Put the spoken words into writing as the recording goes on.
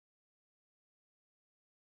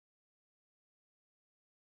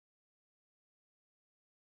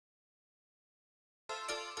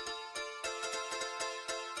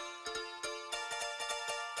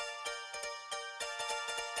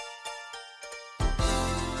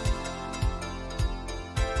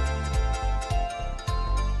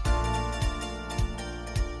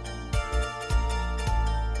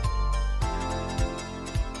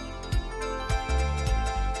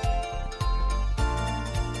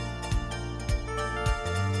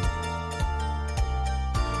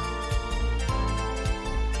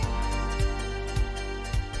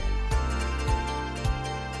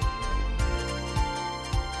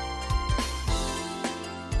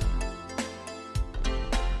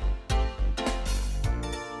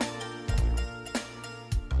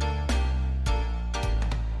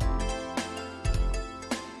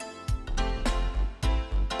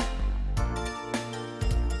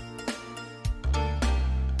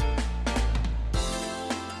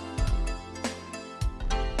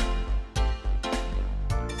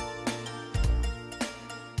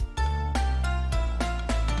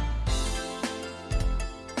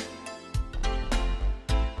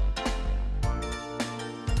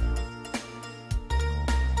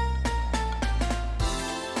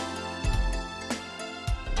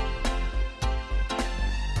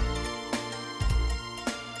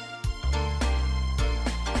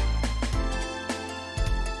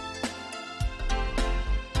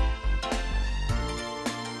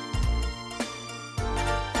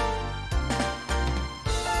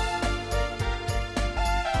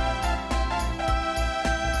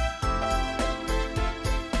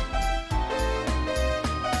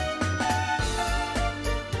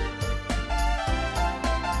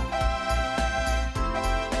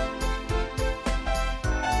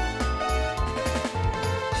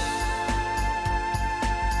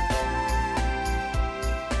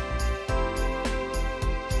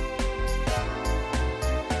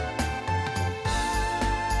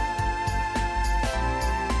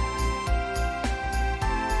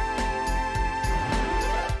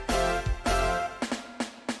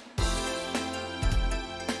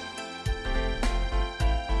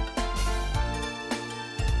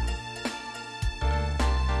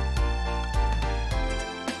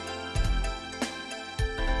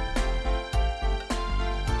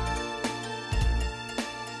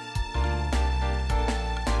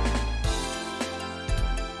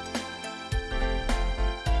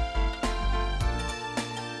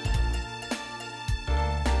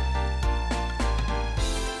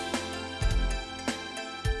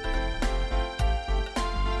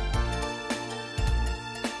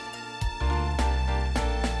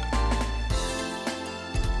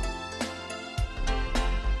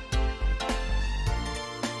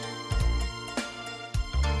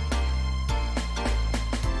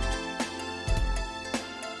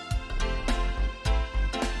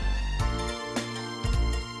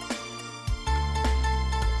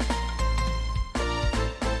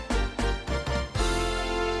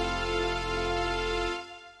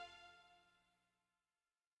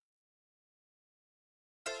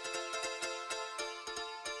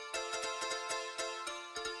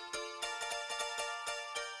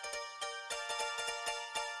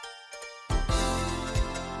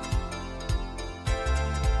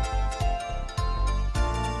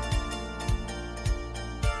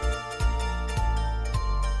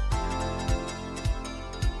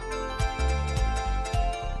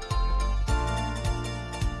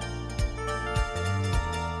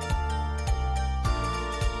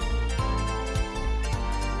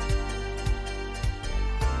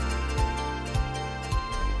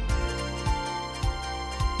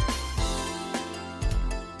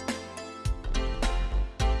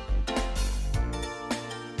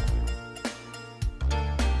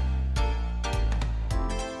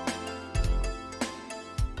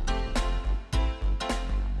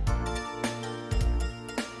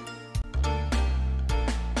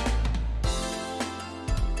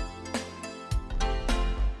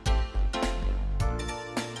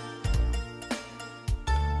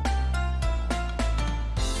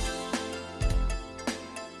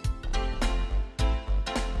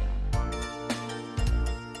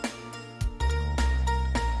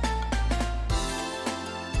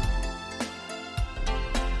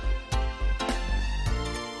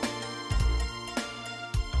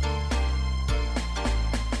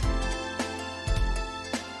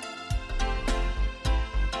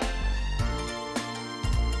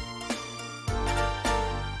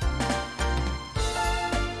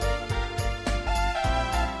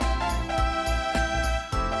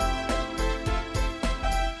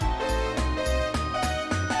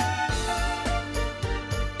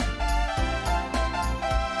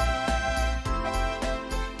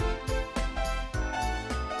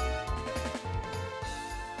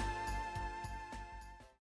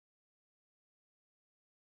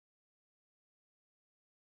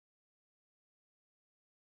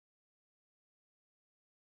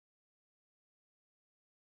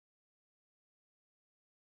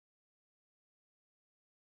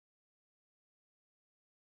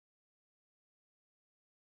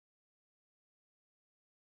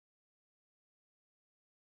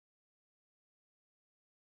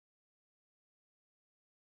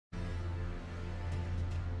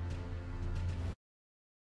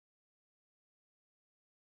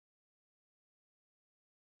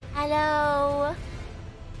Hello.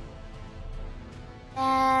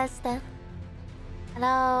 Test.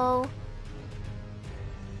 Hello.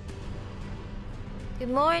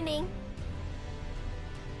 Good morning.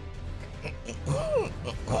 I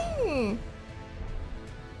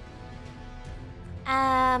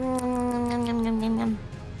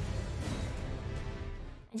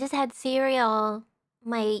just had cereal.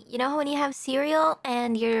 You know when you have cereal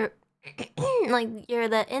and you're like you're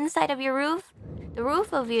the inside of your roof, the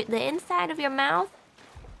roof of the inside of your mouth.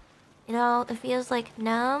 You know, it feels like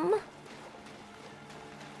numb.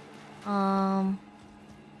 Well,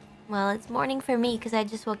 it's morning for me because I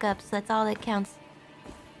just woke up, so that's all that counts.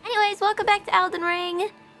 Anyways, welcome back to Elden Ring.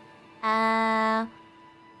 I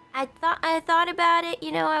thought about it.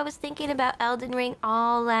 You know, I was thinking about Elden Ring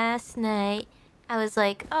all last night. I was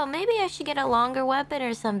like, oh, maybe I should get a longer weapon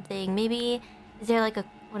or something. Maybe, is there like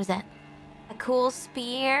what is that? A cool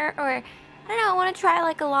spear? Or, I don't know, I want to try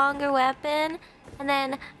like a longer weapon. And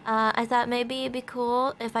then, I thought maybe it'd be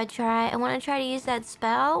cool if I want to try to use that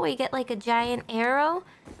spell where you get like a giant arrow.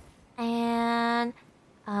 And,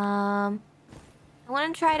 I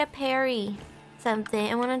want to try to parry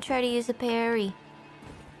something. I want to try to use a parry.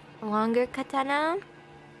 A longer katana?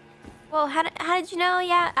 Whoa, how did you know?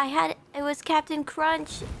 Yeah, it was Captain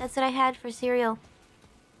Crunch. That's what I had for cereal.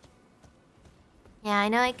 Yeah, I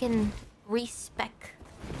know I can respec.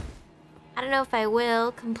 I don't know if I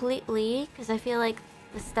will completely, because I feel like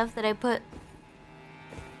the stuff that I put...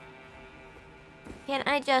 Can't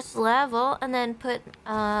I just level and then put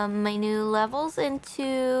my new levels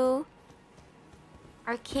into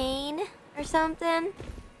Arcane or something?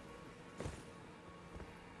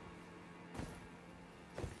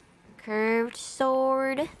 Curved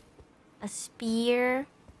sword, a spear.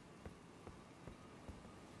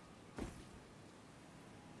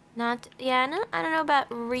 I don't know about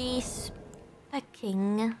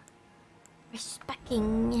respecking.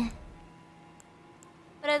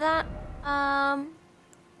 But I thought,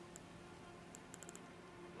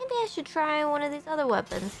 maybe I should try one of these other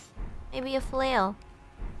weapons. Maybe a flail.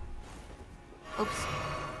 Oops.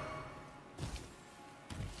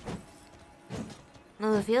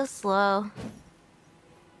 Oh, it feels slow.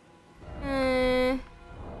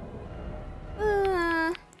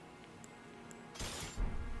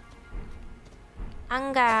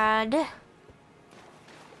 On guard.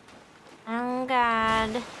 On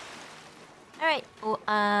guard. Alright,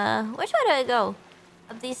 which way do I go?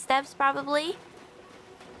 Up these steps, probably?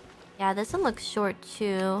 Yeah, this one looks short,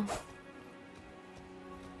 too.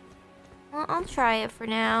 Well, I'll try it for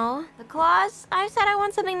now. The claws? I said I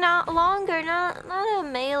want something not longer, not a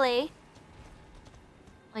melee.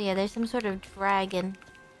 Oh yeah, there's some sort of dragon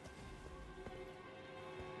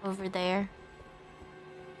over there.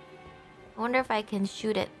 I wonder if I can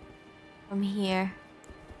shoot it from here.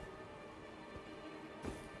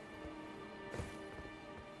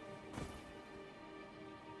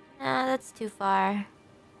 Nah, that's too far.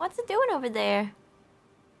 What's it doing over there?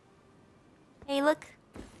 Hey, look.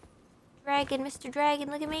 Dragon, Mr. Dragon,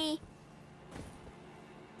 look at me.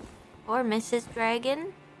 Or Mrs.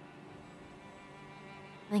 Dragon.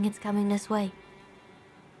 I think it's coming this way.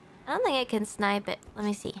 I don't think I can snipe it. Let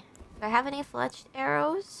me see. Do I have any fletched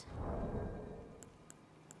arrows?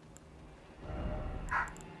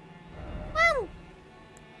 Wow.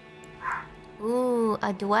 Ooh,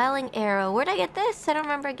 a dwelling arrow. Where'd I get this? I don't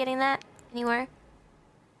remember getting that anywhere.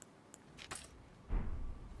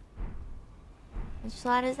 Which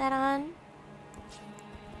slot is that on?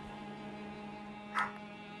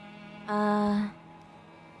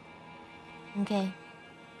 Okay.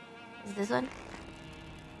 Is this one?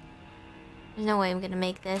 There's no way I'm gonna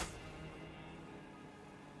make this.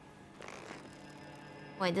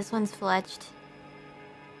 Wait, this one's fletched.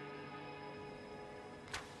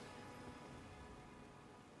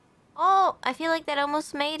 Oh, I feel like that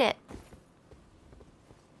almost made it.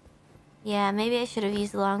 Yeah, maybe I should have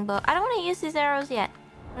used the longbow. I don't want to use these arrows yet.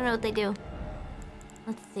 I don't know what they do.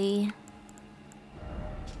 Let's see.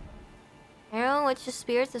 Arrow in which the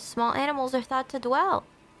spirits of small animals are thought to dwell.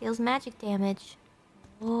 Deals magic damage.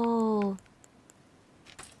 Whoa.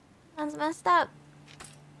 Sounds messed up.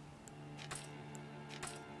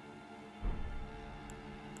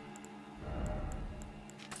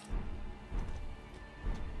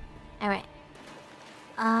 Alright.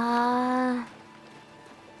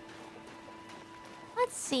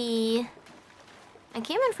 Let's see. I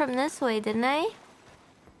came in from this way, didn't I?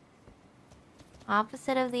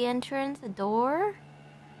 Opposite of the entrance, a door?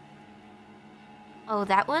 Oh,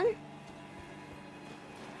 that one?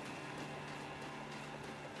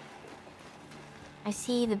 I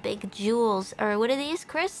see the big jewels. Or what are these?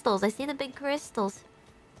 Crystals. I see the big crystals.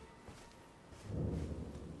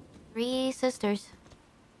 3 sisters.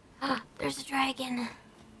 There's a dragon.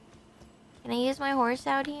 Can I use my horse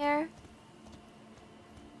out here?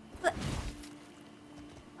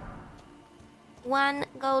 One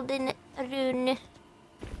golden rune.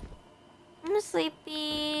 I'm sleepy.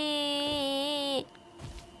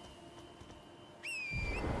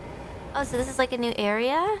 Oh, so this is like a new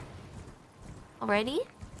area? Already?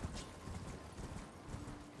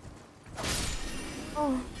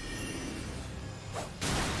 Oh.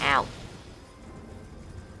 Ow.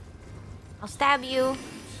 I'll stab you.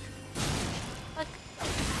 Look.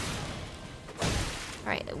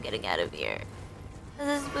 Alright, I'm getting out of here.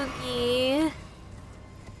 This is spooky.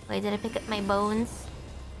 Wait, did I pick up my bones?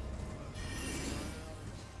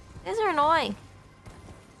 These are annoying.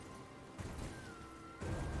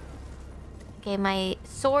 Okay, my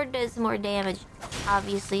sword does more damage,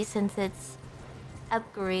 obviously, since it's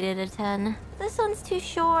upgraded a ton. This one's too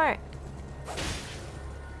short.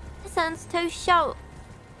 This one's too short.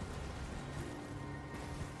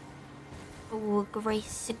 Oh,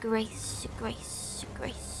 grace, grace, grace,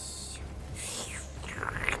 grace.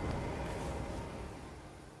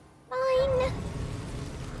 Mine.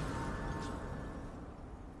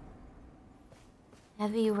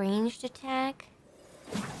 Heavy ranged attack.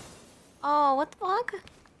 Oh, what the fuck?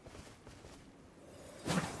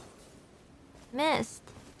 Missed.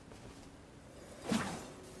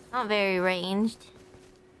 Not very ranged.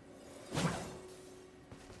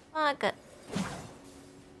 Fuck.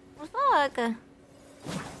 Fuck. Is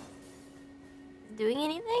it doing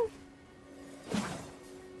anything? Did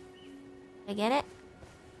I get it?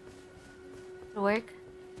 Did it work?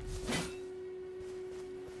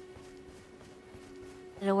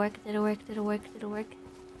 Did it work? Did it work? Did it work? Did it work?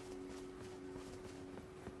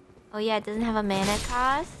 Oh yeah, it doesn't have a mana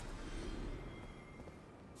cost.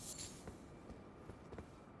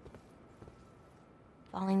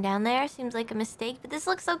 Falling down there seems like a mistake, but this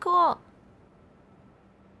looks so cool.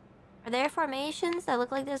 Are there formations that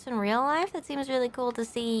look like this in real life? That seems really cool to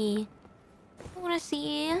see. I want to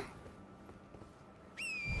see.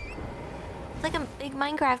 It's like a big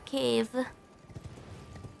Minecraft cave. What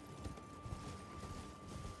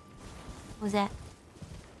was that?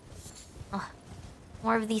 Oh,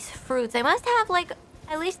 more of these fruits. I must have like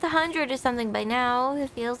at least 100 or something by now, it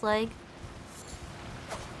feels like.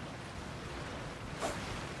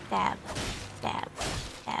 Stab, stab,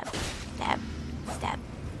 stab, stab, stab.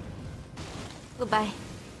 Goodbye.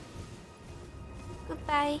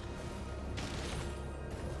 Goodbye.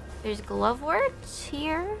 There's glove works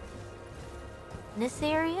here. In this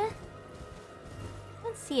area. I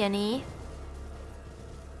don't see any.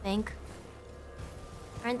 I think.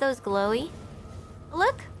 Aren't those glowy? Oh,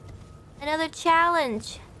 look! Another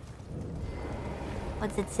challenge!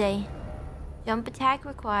 What's it say? Jump attack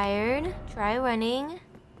required. Try running.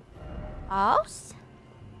 Pause.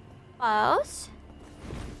 Pause.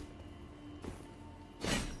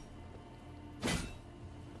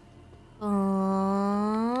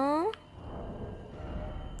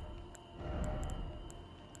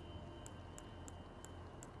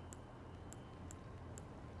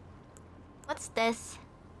 What's this?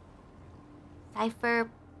 Cipher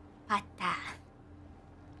pata.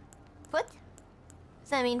 Foot? Does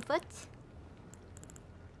that mean foot?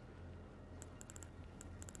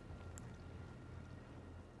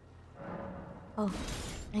 Oh,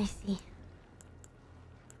 I see.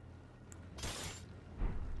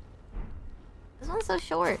 This one's so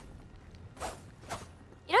short.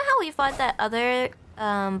 You know how we fought that other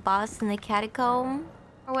boss in the catacomb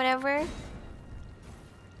or whatever?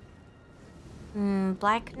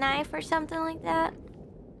 Black knife or something like that?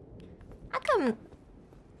 How come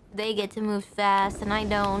they get to move fast and I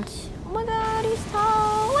don't? Oh my god, he's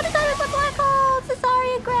tall! What is that with the black hole?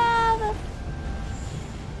 Cesaria grab!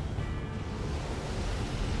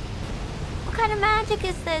 What kind of magic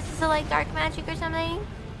is this? Is it like dark magic or something?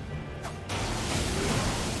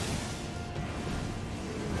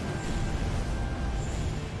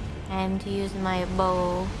 Time to use my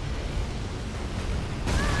bow.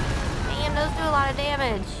 Damn, those do a lot of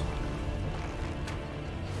damage.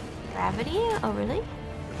 Gravity? Oh, really?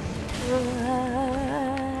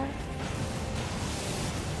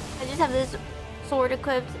 I just have this sword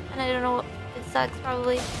equipped and I don't know, it sucks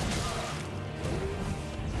probably.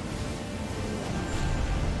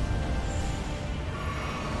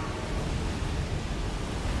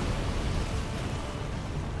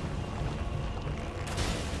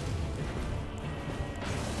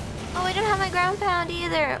 Oh, I don't have my ground pound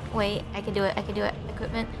either. Wait, I can do it. I can do it.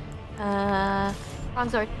 Equipment. Wrong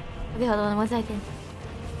sword. Okay, hold on 1 second.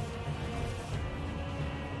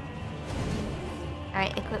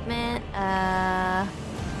 Alright, equipment.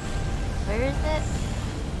 Where is it?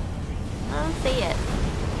 I don't see it.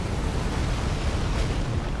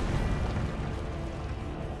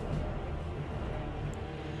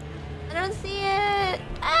 I don't see it.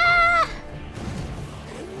 Ah!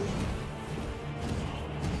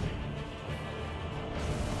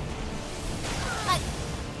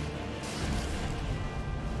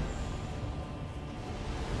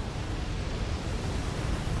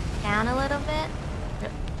 Down a little bit.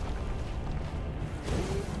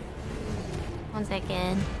 One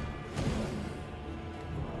second.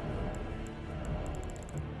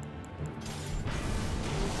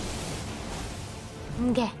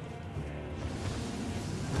 Okay.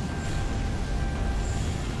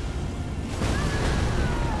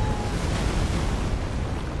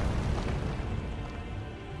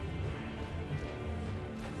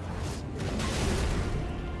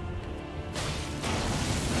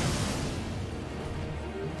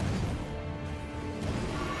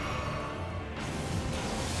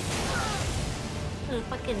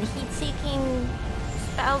 Fucking heat-seeking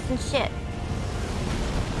spells and shit.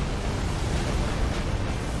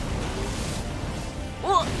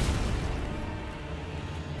 Whoa!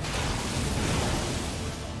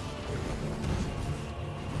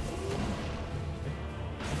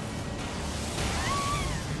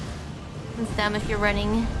 It's dumb if you're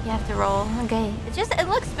running. You have to roll. Okay. It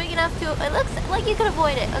looks big enough to... It looks like you could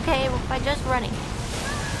avoid it, okay, by just running.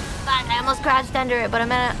 God, I almost crouched under it, but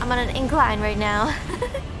I'm on an incline right now.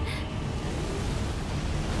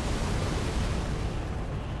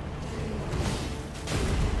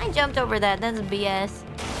 I jumped over that. That's BS.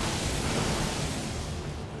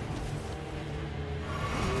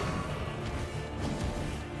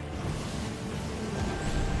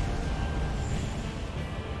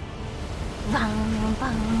 Bang,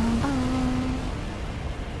 bang, bang.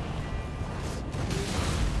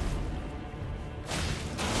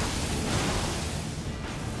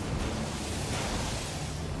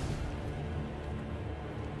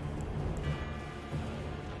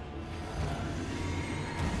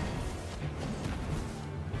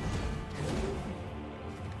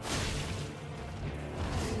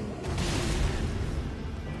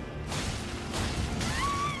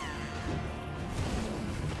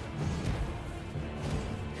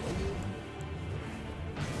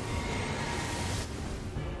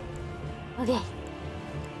 Okay.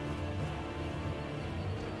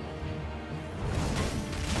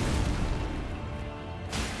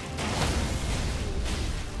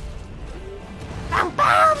 Bam,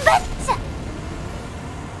 bam, bitch!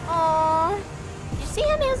 Oh, you see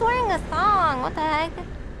him? He was wearing a thong. What the heck?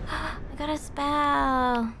 I got a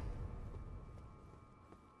spell.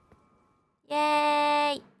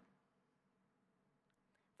 Yay!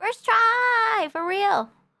 First try! For real!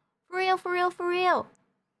 For real, for real, for real!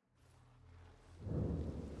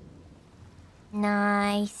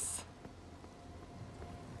 Nice.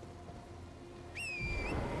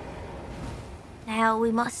 Now we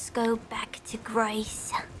must go back to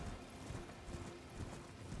Grace.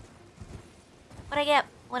 What'd I get?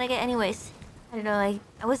 What'd I get anyways? I don't know, I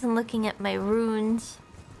wasn't looking at my runes.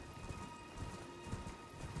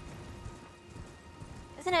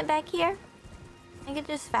 Isn't it back here? I could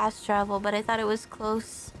just fast travel, but I thought it was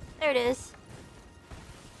close. There it is.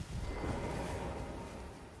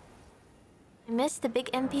 I missed the big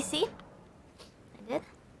NPC. I did.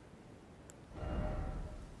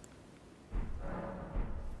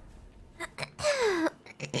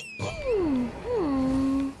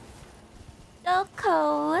 So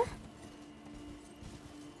cold.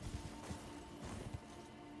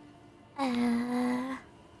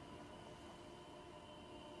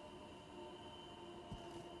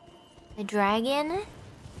 The dragon?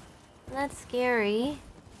 That's scary.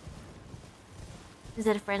 Is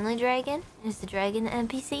it a friendly dragon? Is the dragon the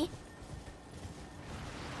NPC?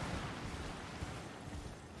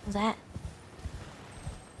 What's that?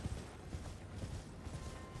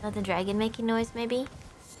 Not the dragon making noise, maybe?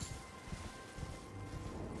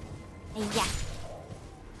 Hey-ya.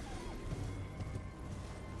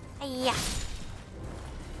 Hey-ya.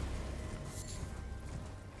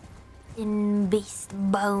 In beast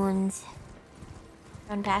bones.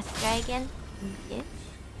 Run past the dragon. Okay.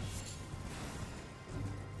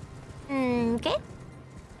 Okay.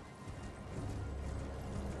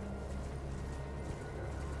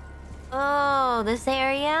 Oh, this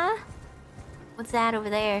area? What's that over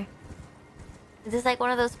there? Is this like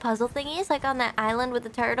one of those puzzle thingies? Like on that island with the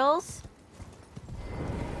turtles?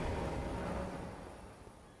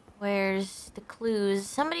 Where's the clues?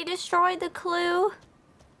 Somebody destroyed the clue?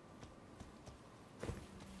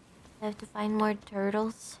 I have to find more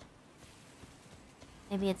turtles.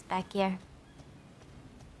 Maybe it's back here.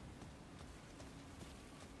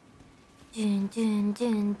 Dun, dun,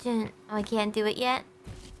 dun, dun. Oh, I can't do it yet.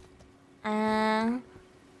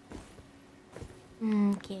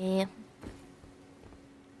 Okay.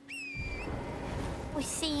 We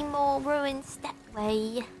see more ruins that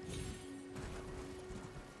way.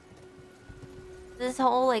 This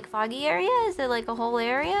whole like foggy area? Is it like a whole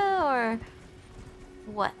area or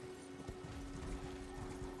what?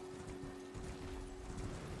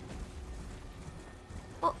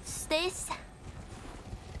 What's this?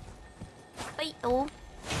 Wait, oh.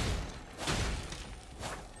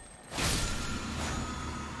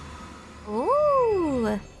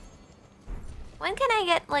 Ooh. When can I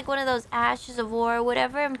get like one of those ashes of war or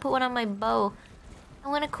whatever and put one on my bow? I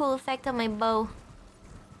want a cool effect on my bow.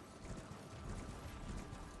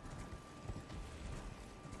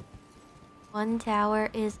 One tower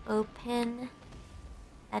is open.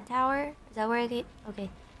 That tower? Is that where I get? Okay.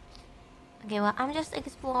 Okay, well, I'm just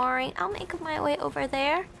exploring. I'll make my way over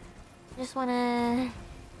there. Just wanna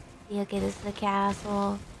see. Okay, this is the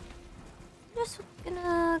castle. I'm just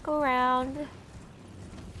gonna go around.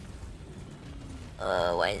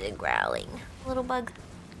 Why is it growling? Little bug.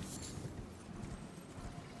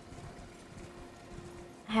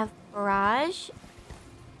 I have barrage.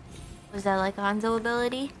 Was that like Hanzo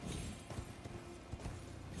ability?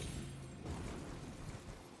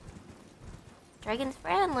 Dragon's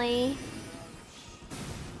friendly.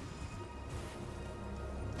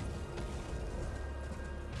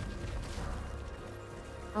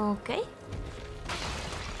 Okay.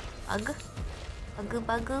 Bug. Bugoo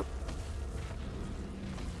bugoo.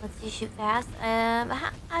 Let's see, shoot fast.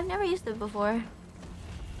 I've never used it before.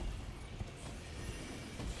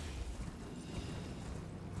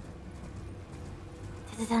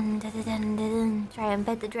 Try and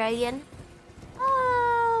pet the dragon.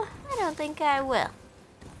 I don't think I will.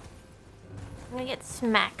 I'm gonna get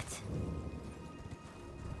smacked.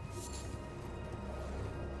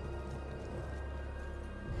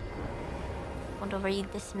 Want to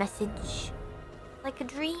read this message? Like a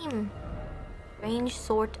dream. Strange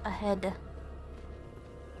sort ahead.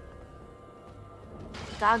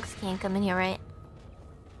 Dogs can't come in here, right?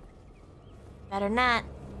 Better not.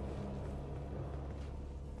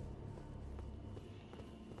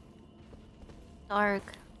 Dark.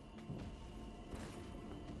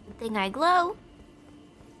 Good thing I glow.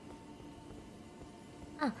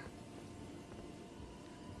 Noise.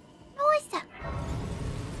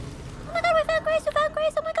 Oh my god, we found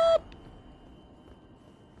Grace, oh my god!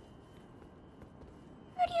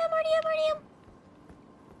 Meridium.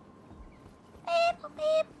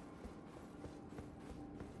 Beep.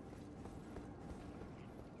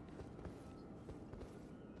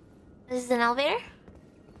 This is an elevator?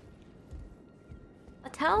 A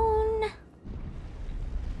tone?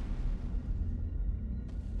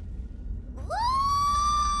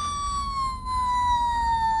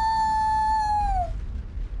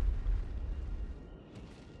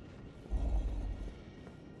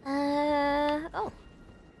 Oh.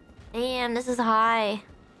 Damn, this is high.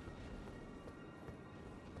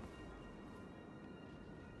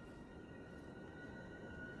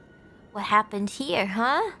 What happened here,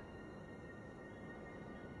 huh?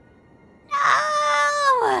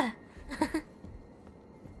 No!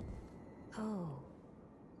 Oh.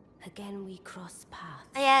 Again we cross paths.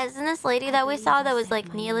 Yeah, isn't this lady that we saw that was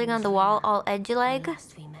like kneeling on the wall all edgy leg?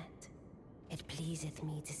 Last we met, it pleaseth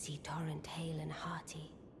me to see Torrent hale and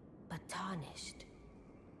hearty, but tarnished.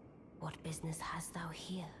 What business hast thou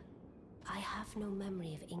here? I have no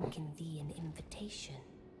memory of inking thee an invitation.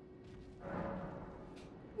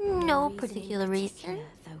 No particular reason.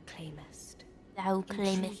 Thou claimest. Thou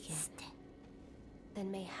claimest. Then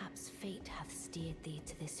mayhaps fate hath steered thee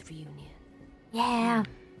to this reunion. Yeah.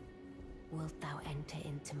 Wilt thou enter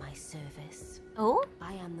into my service? Oh?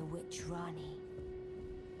 I am the witch Rani.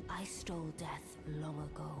 I stole death long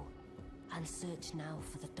ago, and search now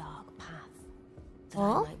for the dark path, that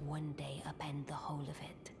I might one day upend the whole of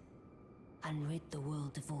it, and rid the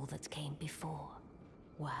world of all that came before.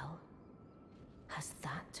 Well, has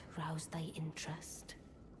that roused thy interest?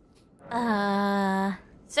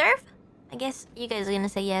 Serve? I guess you guys are gonna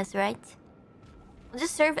say yes, right? We'll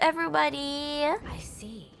just serve everybody. I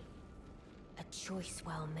see. A choice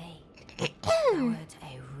well made. Thou art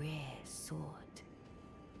a rare sword.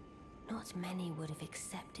 Not many would have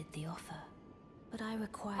accepted the offer, but I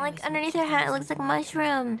require... Like underneath her hat, it looks like a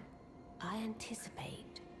mushroom. I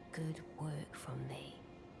anticipate good work from thee.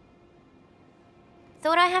 So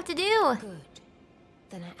what do I have to do? Good.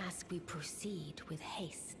 Then I ask we proceed with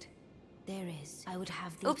haste. There is. I would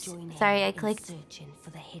have thee join sorry, I in clicked. searching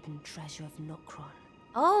for the hidden treasure of Nokron.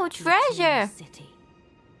 Oh, treasure! City.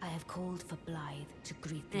 I have called for Blythe to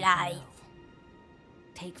greet thee Blythe. below.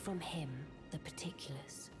 Take from him the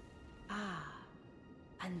particulars. Ah,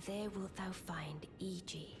 and there wilt thou find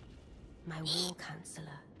Eg, my war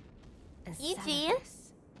counselor, and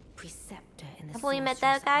Salivus, preceptor in the Have we met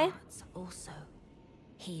sorcerous that guy? arts also.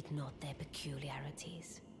 Heed not their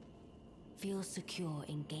peculiarities. Feel secure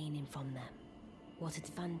in gaining from them what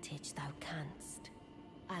advantage thou canst.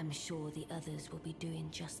 I am sure the others will be doing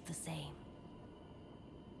just the same.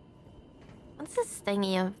 What's this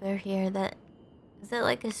thingy over here? That is it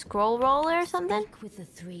like a scroll roller or something? Speak with the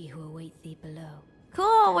three who await thee below.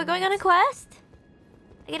 Cool, we're going on a quest.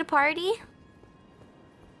 I get a party.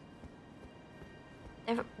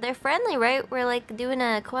 They're friendly, right? We're like doing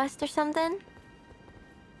a quest or something.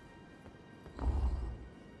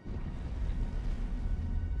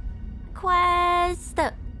 Quest.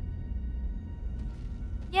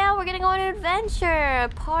 Yeah, we're gonna go on an adventure.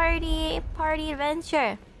 Party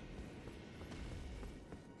adventure.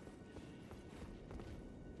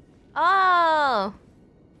 Oh,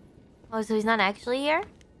 so he's not actually here?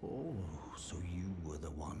 Oh, so you were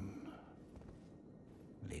the one.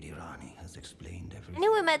 Lady Rani has explained everything. I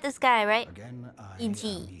knew we met this guy, right? Again, I E.G.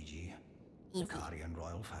 am E.G., E.G. Karian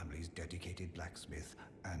royal family's dedicated blacksmith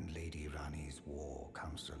and Lady Rani's war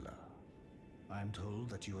counselor. I am told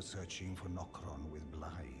that you are searching for Nokron with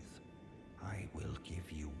Blythe. I will give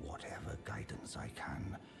you whatever guidance I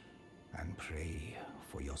can and pray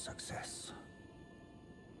for your success.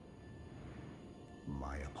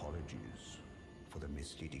 My apologies for the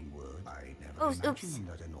misleading word. I never imagined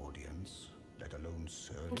that an audience, let alone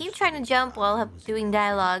service. I keep trying to jump while doing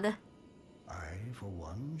dialogue. I, for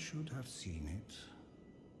one, should have seen it,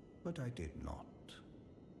 but I did not.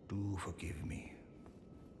 Do forgive me,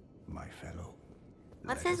 my fellow.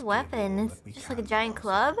 What's his weapon? It's just like a giant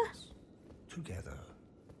club? Together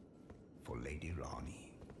for Lady Rani.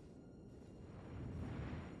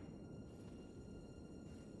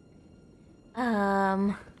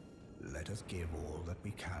 Let us give all that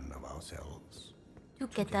we can of ourselves.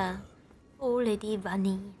 Together. Oh, Lady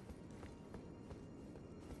Rani.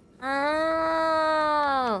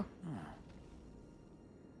 Oh. Oh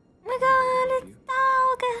my god, it's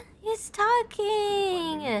dog. He's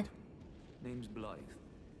talking. Name's Blythe.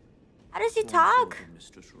 How does he talk?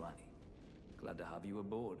 Mistress Rani. Glad to have you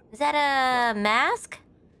aboard. Is that a mask?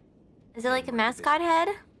 Is it like a mascot head?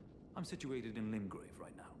 I'm situated in Limgrave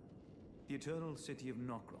right now. The eternal city of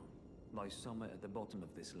Nokron lies somewhere at the bottom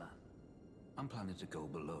of this land. I'm planning to go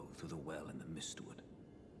below through the well in the Mistwood.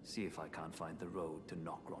 See if I can't find the road to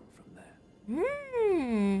Nokron from there.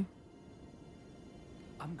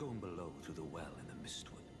 I'm going below through the well in the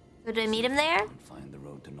Mistwood. So do I meet him there? Can't find the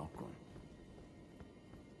road to Nokron.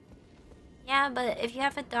 Yeah, but if you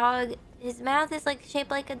have a dog, his mouth is like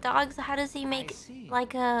shaped like a dog, so how does he make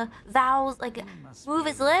like a vowels, like move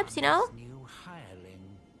his lips, you know? New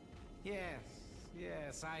hireling.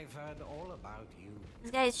 Yes, I've heard all about you.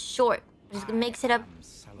 This guy's short. Just makes it up.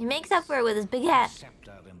 He makes up for it with his big hat.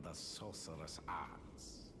 Scepter in the sorcerous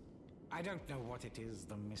arts. I don't know what it is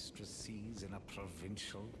the mistress sees in a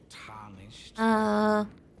provincial, tarnished.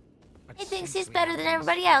 He thinks he's better than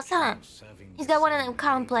everybody else, huh? He's got one of them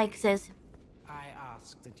complexes. I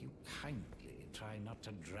ask that you kindly try not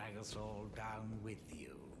to drag us all down with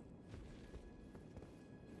you.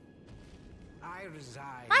 I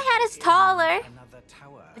reside. My hat is taller, another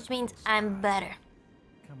tower, which means I'm better.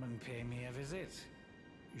 Come and pay me a visit.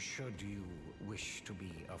 Should you wish to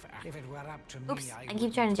be of if it were up to me, Oops, I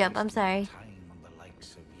keep trying to jump. I'm sorry. Time on the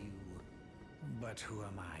likes of you. But who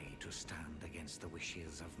am I to stand against the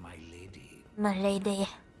wishes of my lady? My lady.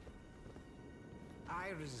 I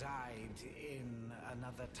reside in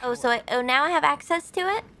another tower. Oh, so now I have access to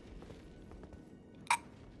it?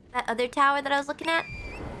 That other tower that I was looking at?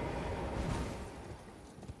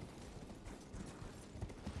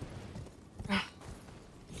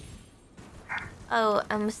 Oh,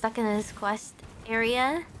 I'm stuck in this quest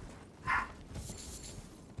area.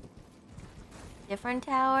 Different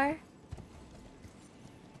tower.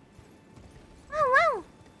 Oh, wow.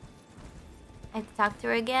 I have to talk to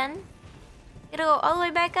her again. Gotta go all the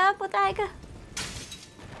way back up? What the heck?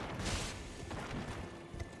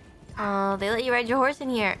 Oh, they let you ride your horse in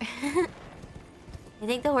here. You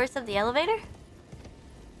take the horse up the elevator?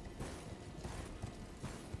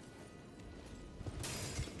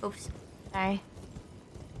 Oops. Sorry.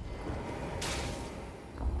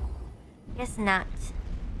 Guess not.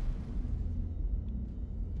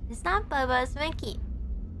 It's not Bubba, it's Mickey.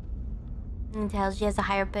 You can tell she has a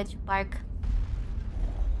higher pitched bark.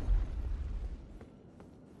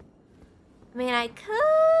 I mean, I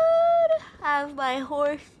could have my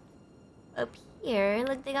horse Up here,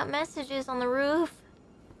 look, they got messages on the roof.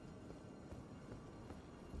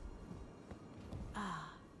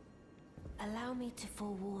 Allow me to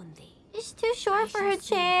forewarn thee. It's too short for her I shall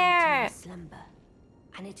soon chair. enter a slumber,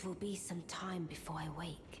 and it will be some time before I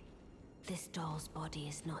wake. This doll's body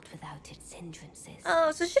is not without its hindrances.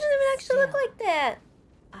 Oh, so she doesn't even actually look like that.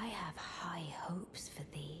 I have high hopes for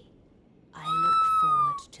thee. I look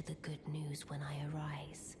forward to the good news when I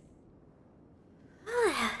arise.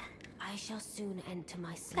 I shall soon enter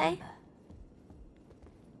my slumber.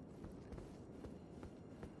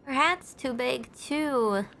 Her hat's too big,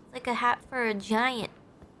 too. It's like a hat for a giant.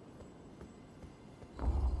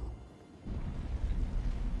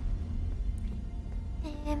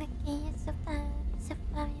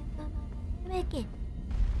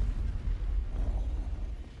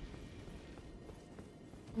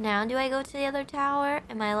 Now, do I go to the other tower?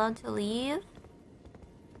 Am I allowed to leave?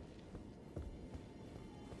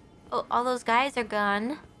 Oh, all those guys are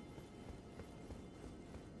gone.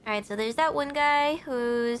 Alright, so there's that one guy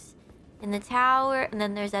who's in the tower, and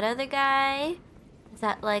then there's that other guy. Is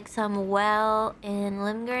that like some well in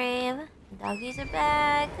Limgrave? The doggies are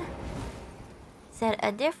back. It's at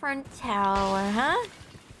a different tower, huh?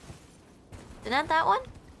 Isn't that that one?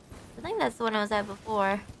 I think that's the one I was at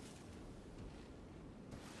before.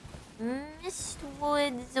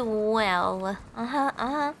 Mistwood's well.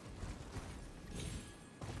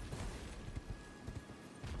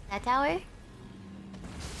 That tower?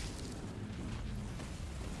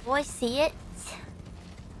 Oh, I see it.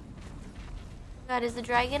 God, is the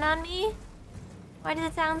dragon on me? Why does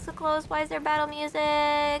it sound so close? Why is there battle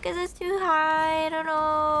music? Is this too high? I don't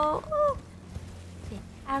know. Ooh. Okay.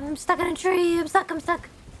 I'm stuck in a tree. I'm stuck. What's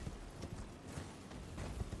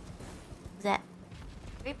that?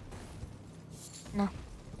 Grape? No.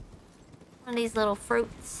 One of these little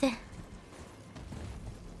fruits.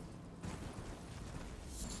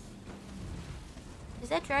 Is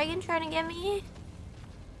that dragon trying to get me?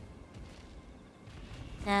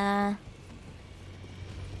 Nah.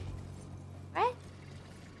 Right?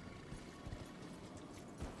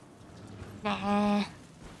 Nah.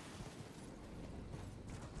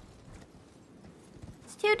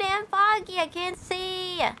 It's too damn foggy. I can't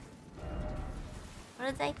see. What did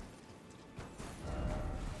it say?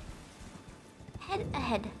 Head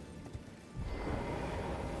ahead.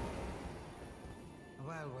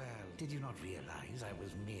 Well, did you not realize I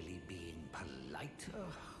was merely being polite?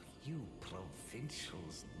 Oh, you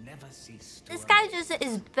provincials never cease to... This guy just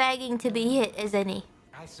is begging to be hit, isn't he?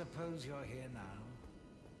 I suppose you're here now.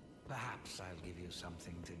 Perhaps I'll give you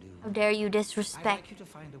something to do. How dare you I'd disrespect like you to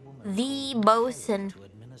find a woman the called bowson. to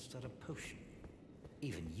administer a potion.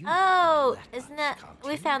 Even you Oh, can do isn't that... much, can't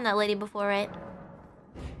We you? found that lady before, right?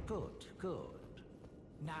 Good.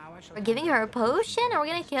 Now I shall We're giving her a potion? Are we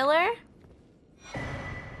gonna kill her?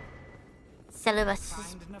 Celibus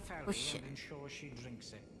find Neferi potion. and ensure she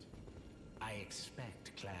drinks it. I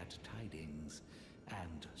expect glad tidings,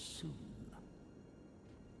 and soon.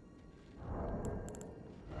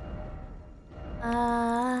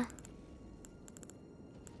 Oh.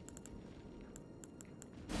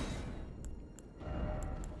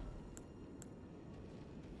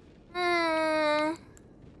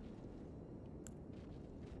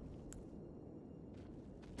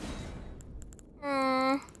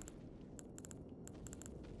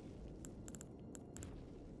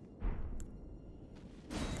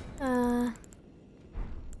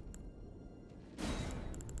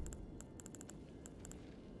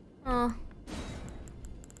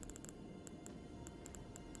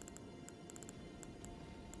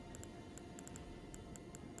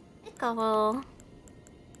 Pickle.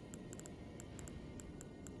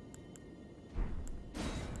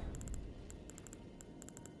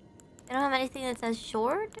 I don't have anything that says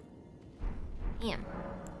short? Damn.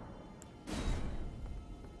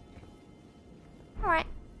 Alright.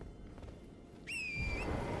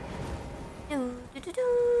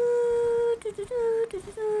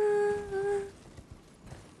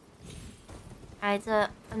 Alright, so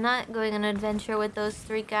I'm not going on an adventure with those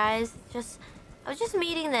three guys. I was just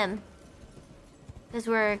meeting them. Because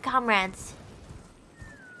we're comrades.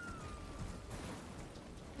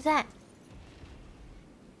 Who's that?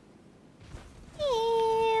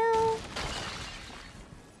 Ew.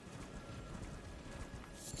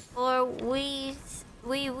 Or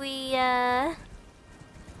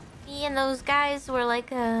me and those guys were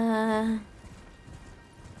like, you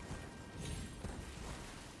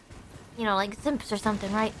know, like simps or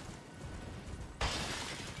something, right?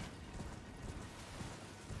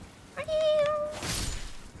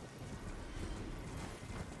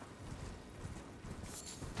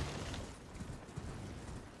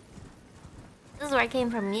 This is where I came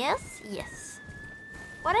from, yes? Yes.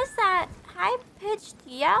 What is that high-pitched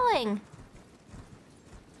yelling?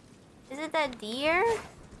 Is it that deer?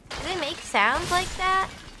 Do they make sounds like that?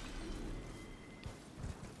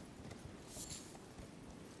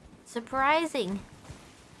 Surprising.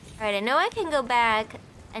 Alright, I know I can go back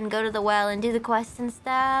and go to the well and do the quests and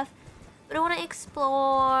stuff, but I want to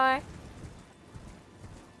explore.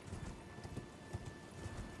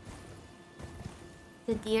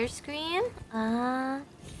 The deer scream?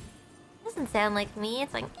 Doesn't sound like me.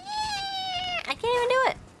 It's like, I can't even do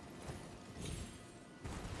it.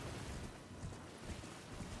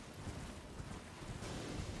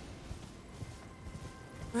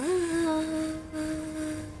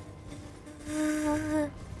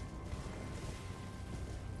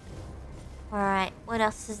 Alright, what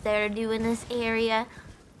else is there to do in this area?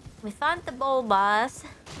 We found the bowl boss.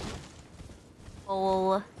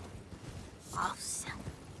 Bowl boss.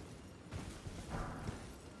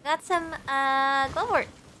 Got some glowwort.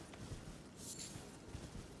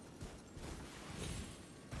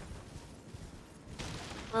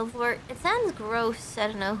 Glowwort. It sounds gross, I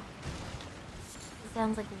don't know. It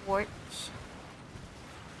sounds like wart.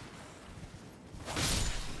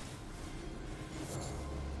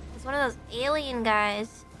 It's one of those alien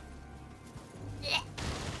guys.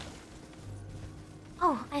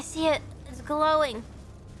 Oh, I see it. It's glowing.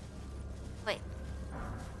 Wait.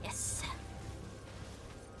 Yes.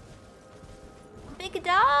 A big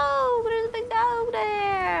dog! There's a big dog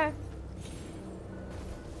there!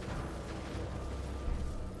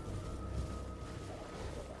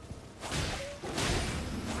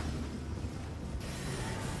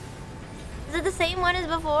 Is it the same one as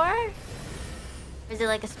before? Or is it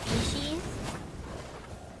like a species?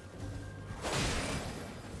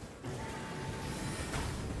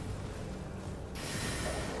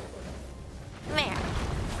 Come here.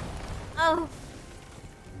 Oh.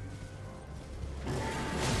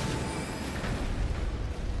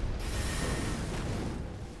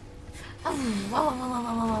 Oh, whoa, whoa, whoa,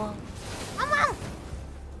 whoa, whoa,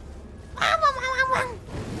 whoa.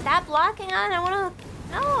 Stop blocking on. I wanna.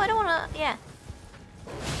 No, I don't wanna. Yeah.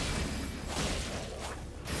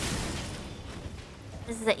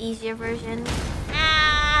 This is the easier version.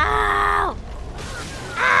 Ow!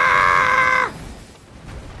 Ah!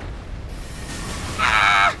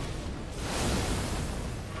 Ah!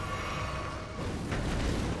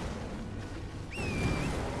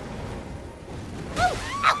 Ow!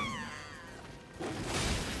 Ow!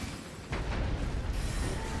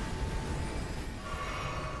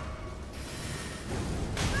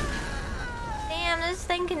 Damn, this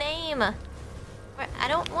thing can aim. I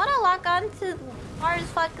don't want to lock on to hard as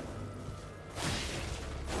fuck.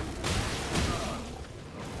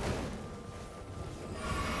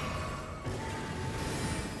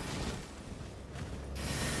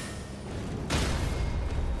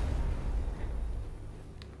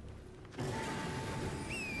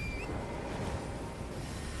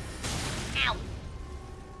 Ow.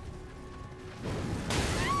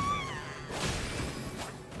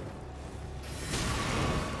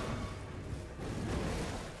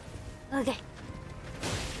 Okay.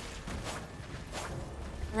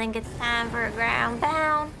 I think it's time for a ground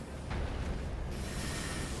pound.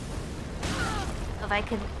 If I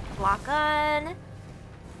could lock on.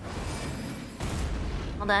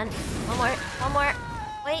 Hold on. One more. One more.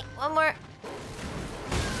 Wait, one more.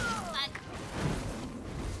 Fuck.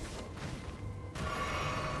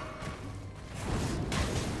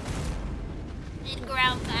 Need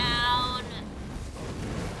ground pound.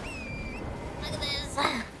 Look at this.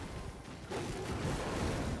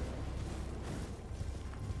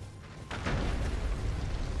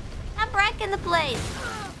 Stop wrecking the place.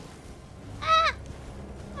 Ah!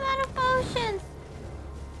 I'm out of potions.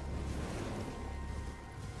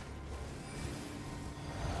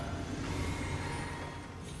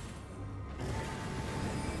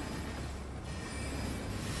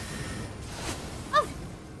 Oh!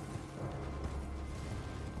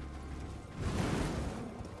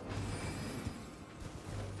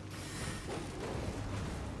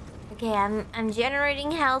 Okay, I'm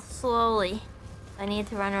generating health slowly. I need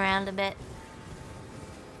to run around a bit.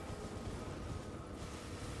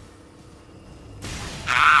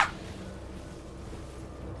 Ah!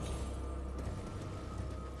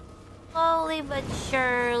 Slowly but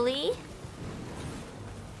surely.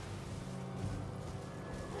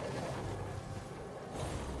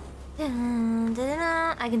 Dun, dun, dun,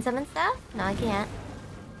 dun. I can summon stuff? No, I can't.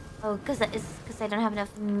 Oh, because I don't have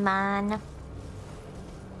enough mana.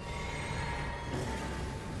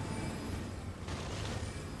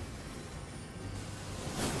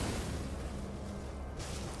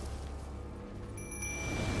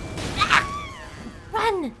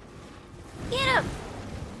 Run! Get him!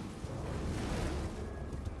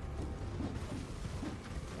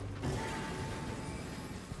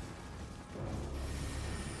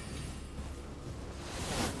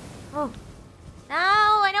 Oh. No,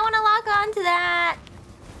 I don't want to lock onto that.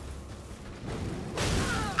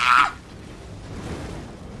 Ah!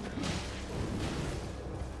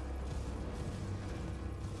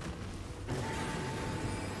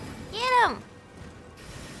 Get him!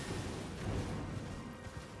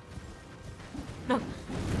 No.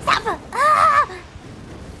 Stop him! Ah!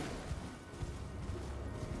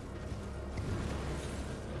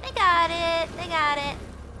 They got it. They got it.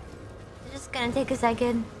 It's just gonna take a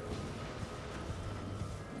second.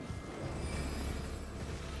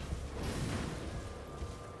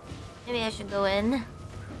 Maybe I should go in.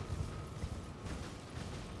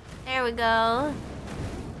 There we go.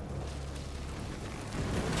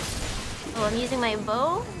 Oh, I'm using my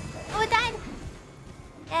bow. Oh, it died!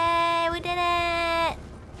 Yay, we did it!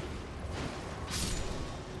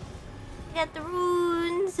 We got the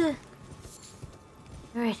runes.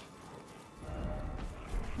 Alright.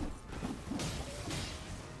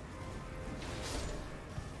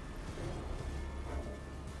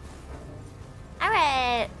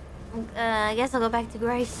 Alright. I guess I'll go back to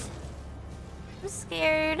Grace. I'm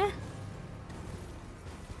scared.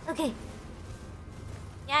 Okay.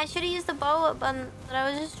 Yeah, I should have used the bow, but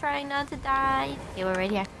I was just trying not to die. Okay, we're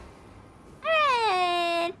right here.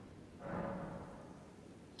 Alright.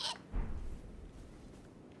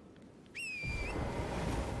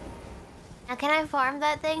 Now, can I farm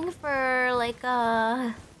that thing for like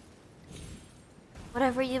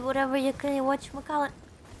whatever you can whatchamacallit?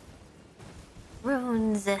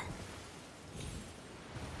 Runes.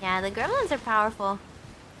 Yeah, the gremlins are powerful.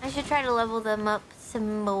 I should try to level them up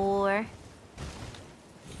some more.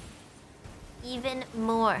 Even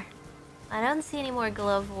more. I don't see any more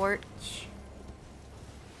glovewort.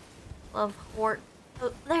 Glovewort.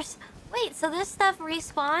 Oh, there's... Wait, so this stuff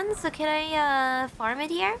respawns? So can I, farm it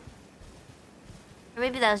here? Or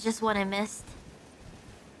maybe that was just one I missed.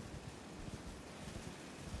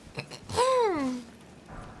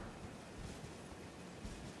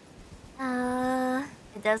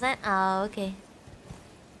 It doesn't? Oh, okay.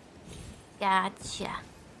 Gotcha.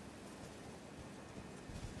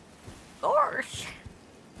 Gosh.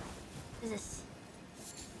 What is this?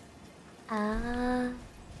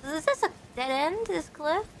 Is this a dead end, this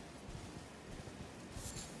cliff?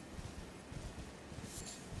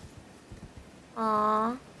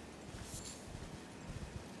 Aww.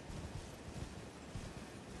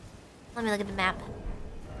 Let me look at the map.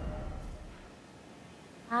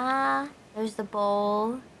 There's the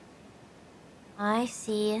bowl. I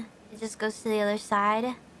see. It just goes to the other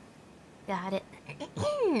side. Got it.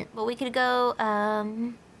 But we could go,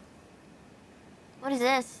 what is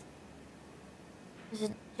this? There's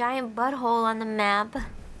a giant butthole on the map.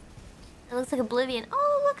 It looks like Oblivion.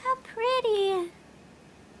 Oh, look how pretty!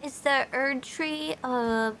 Is the Erd tree,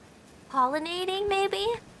 pollinating, maybe?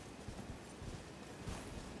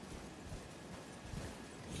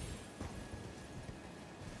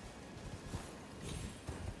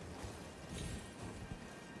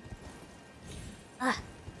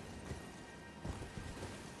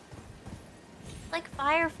 Like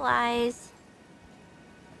fireflies.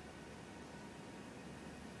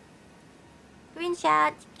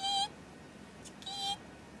 Screenshot.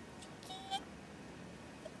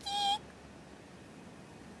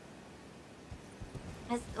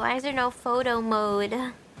 Why is there no photo mode?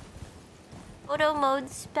 Photo mode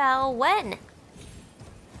spell when?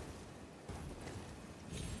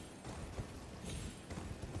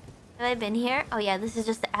 Have I been here? Oh yeah, this is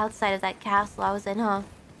just the outside of that castle I was in, huh?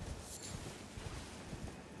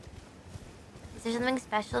 Is there something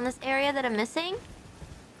special in this area that I'm missing?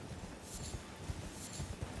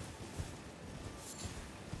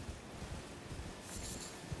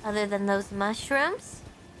 Other than those mushrooms?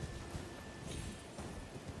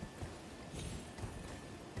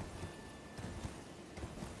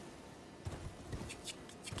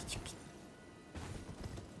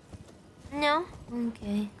 No?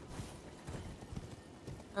 Okay.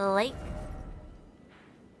 Lake.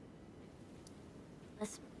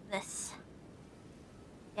 This.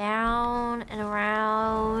 Down and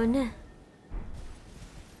around.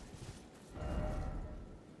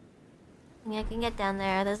 I can get down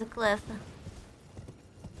there. There's a cliff.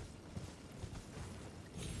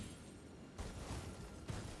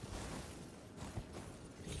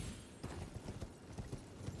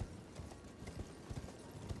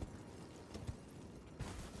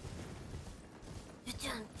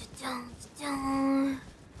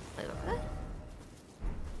 Wait, what?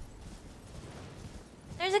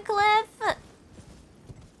 There's a cliff!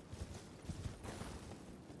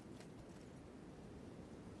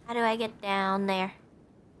 How do I get down there?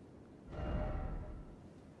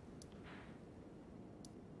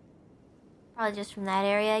 Probably just from that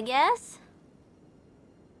area, I guess.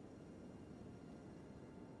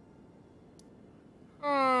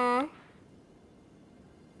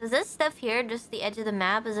 Is this stuff here just the edge of the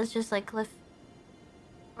map? Is this just like cliff?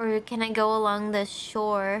 Or can I go along the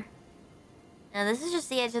shore? No, this is just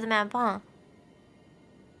the edge of the map, huh?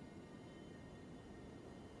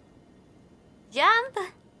 Jump!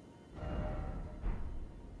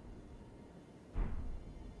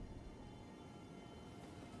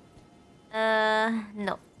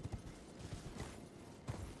 No.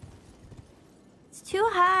 It's too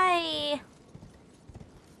high.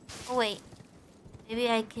 Oh, wait. Maybe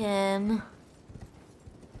I can...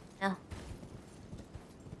 No.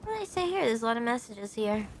 What did I say here? There's a lot of messages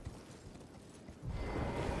here.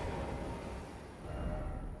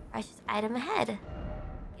 Precious item ahead.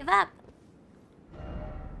 Give up.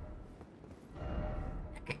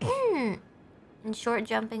 And short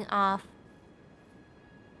jumping off.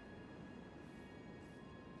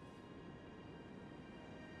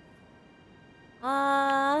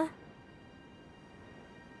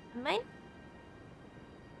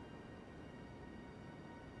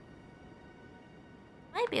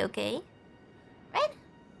 Might be okay. Right?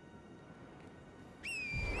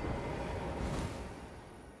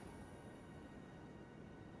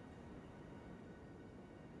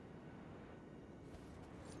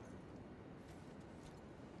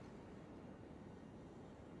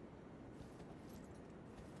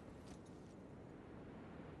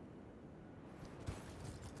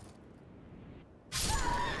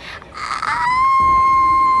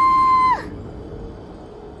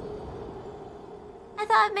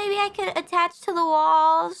 Maybe I could attach to the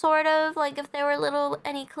wall, sort of, like if there were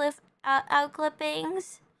any cliff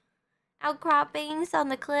outcroppings on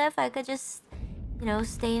the cliff, I could just, you know,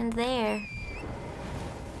 stand there.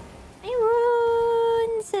 My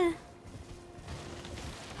runes!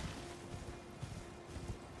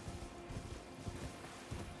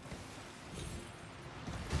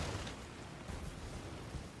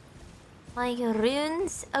 My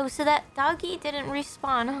runes? Oh, so that doggy didn't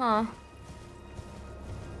respawn, huh?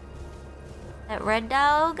 That red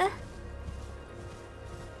dog?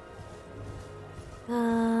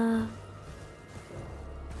 I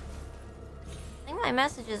think my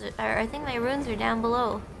messages are... I think my runes are down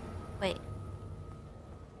below. Wait.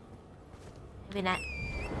 Maybe not.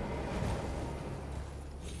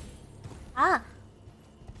 Ah!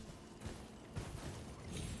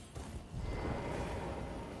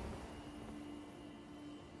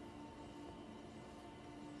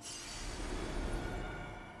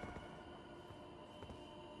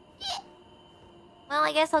 Well,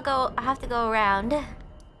 I guess I have to go around.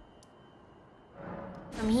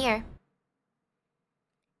 From here.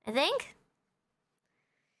 I think?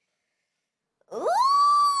 Ooh!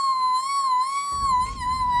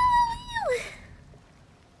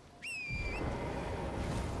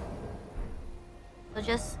 So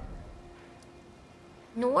just...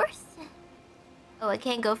 north? Oh, I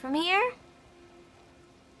can't go from here?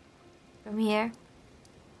 From here?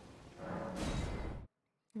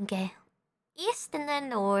 Okay. East and then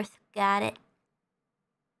north. Got it.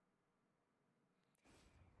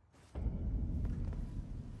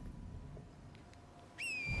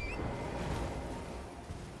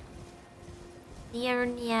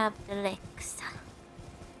 Nearniabrix.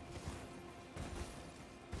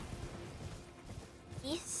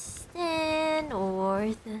 East and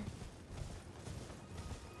north.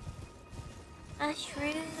 A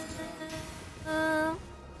shrew.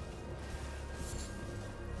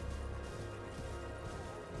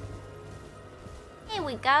 Here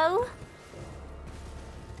we go.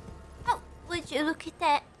 Oh, would you look at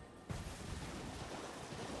that?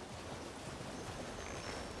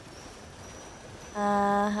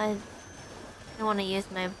 I don't want to use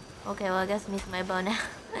my... Okay, well, I guess I'm using my bow now.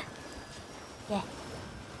 Yeah.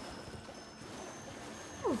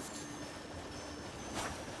 Ooh.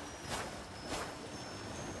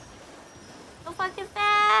 So fucking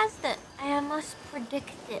fast! I almost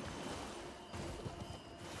predicted.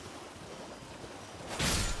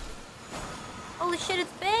 Holy shit,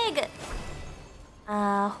 it's big!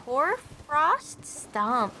 Hoarfrost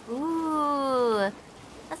Stomp. Ooh.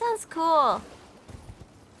 That sounds cool.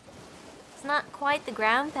 It's not quite the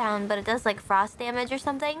ground pound, but it does like frost damage or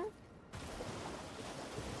something.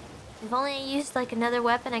 If only I used like another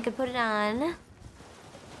weapon I could put it on. I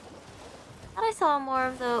thought I saw more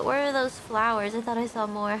of the... Where are those flowers? I thought I saw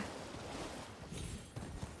more.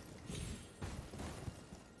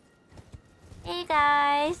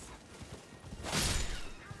 guys.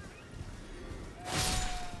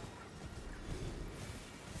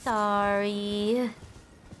 Sorry.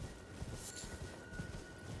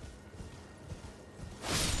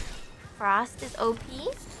 Frost is OP?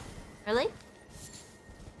 Really?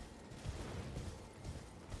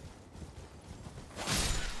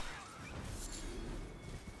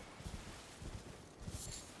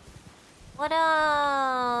 What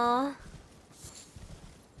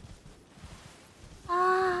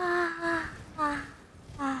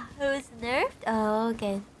it was nerfed? Oh,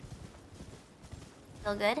 okay.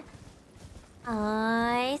 Still good?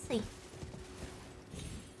 I see.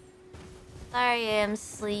 Sorry, I'm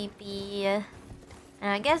sleepy. And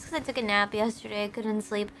I guess because I took a nap yesterday, I couldn't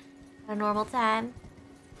sleep at a normal time.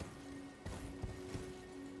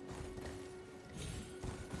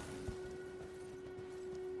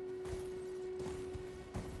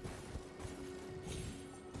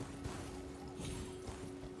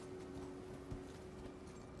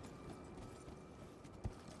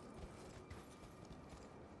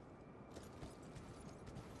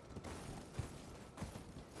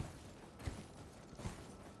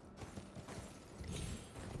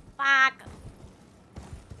 Fuck.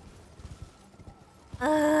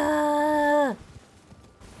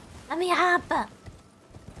 Let me hop.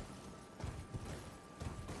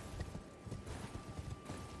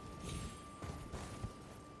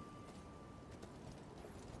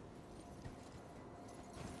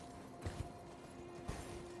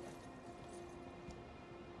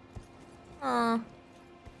 Oh.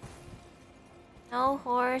 No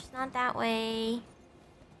horse, not that way.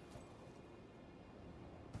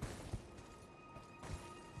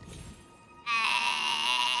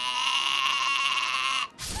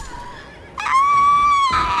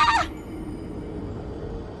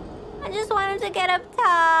 I just wanted to get up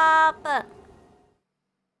top.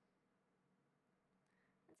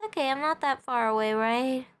 It's okay, I'm not that far away,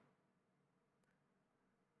 right?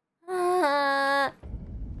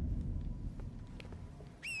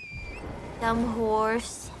 Dumb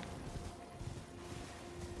horse.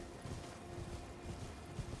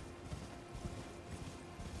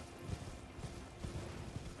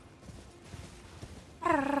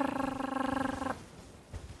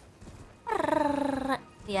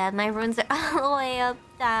 Yeah, my runes are all the way up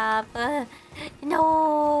top.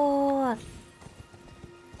 No!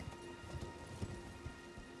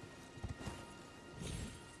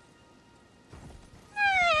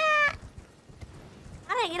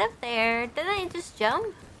 How did I get up there? Didn't I just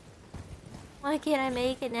jump? Why can't I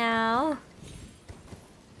make it now?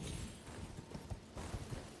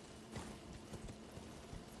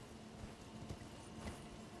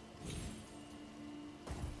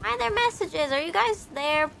 Why are there messages? Are you guys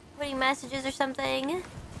there putting messages or something?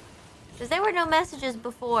 Because there were no messages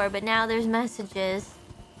before, but now there's messages.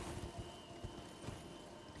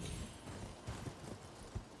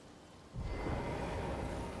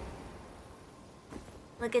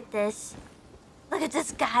 Look at this. Look at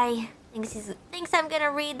this guy. Thinks I'm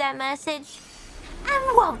gonna read that message.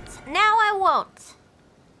 I won't. Now I won't.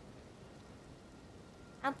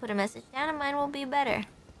 I'll put a message down and mine will be better.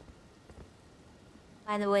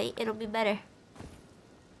 By the way, it'll be better.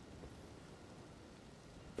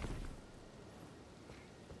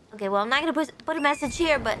 Okay, well, I'm not gonna put a message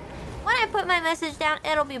here, but when I put my message down,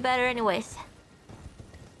 it'll be better anyways.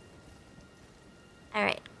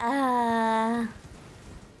 Alright, I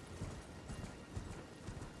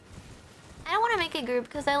don't want to make a group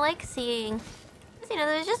because I like seeing... Because, you know,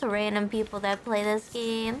 there's just random people that play this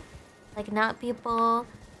game. Like, not people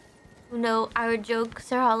who know our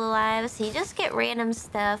jokes or hololives. So you just get random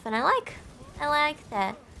stuff, and I like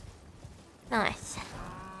that. Nice.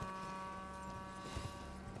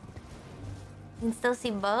 You can still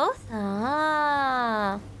see both?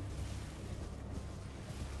 Ah.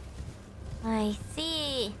 I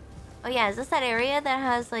see. Oh yeah, is this that area that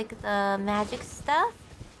has like the magic stuff?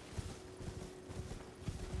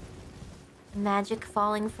 Magic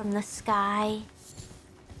falling from the sky.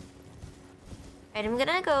 Alright, I'm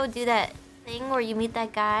gonna go do that thing where you meet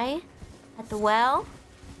that guy at the well.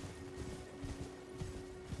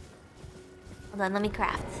 Hold on, let me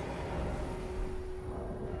craft.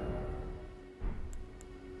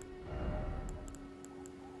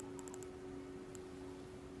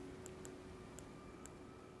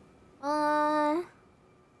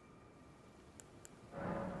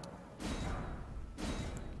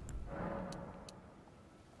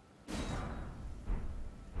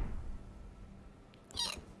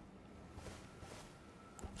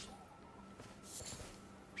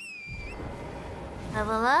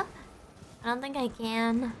 Level up? I don't think I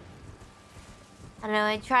can. I don't know,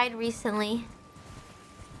 I tried recently.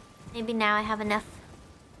 Maybe now I have enough.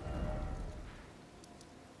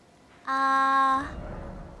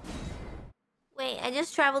 Wait, I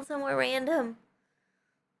just traveled somewhere random.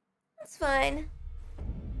 That's fine.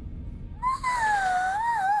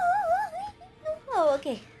 Oh,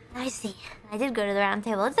 okay. I see. I did go to the round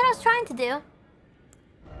table. That's what I was trying to do.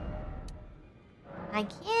 I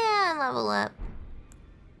can level up.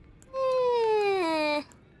 I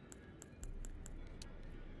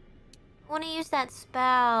want to use that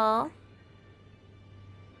spell.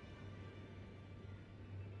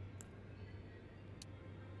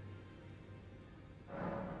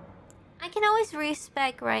 I can always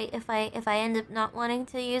respec, right, if I end up not wanting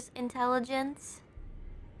to use intelligence.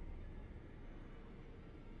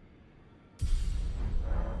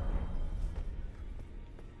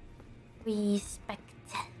 Respect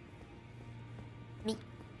me.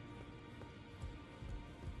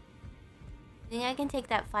 Think I can take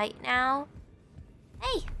that fight now?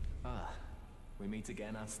 Hey! We meet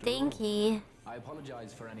again after Stinky. all. I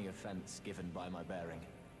apologize for any offense given by my bearing,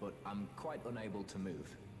 but I'm quite unable to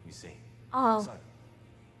move, you see. Oh. So,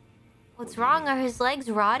 What's wrong? Are his legs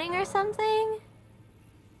rotting or something?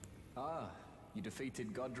 You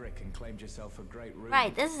defeated Godric and claimed yourself a great rune.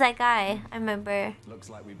 Right, this is that guy. I remember. Looks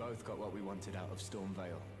like we both got what we wanted out of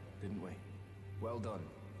Stormvale, didn't we? Well done,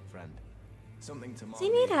 friend. Something to mark. Does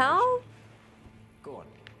he need help? Go on,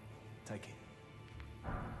 take it.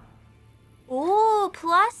 Ooh,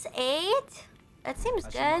 +8? That seems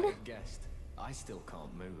As you might good. have guessed, I still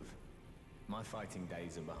can't move. My fighting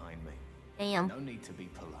days are behind me. Damn. No need to be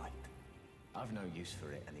polite. I've no use for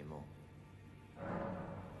it anymore.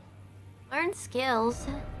 Learn skills.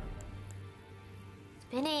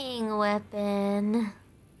 Spinning weapon.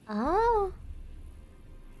 Oh.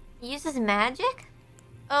 He uses magic?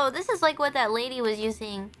 Oh, this is like what that lady was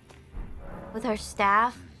using with her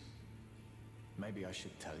staff. Maybe I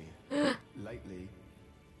should tell you. Lately,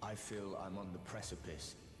 I feel I'm on the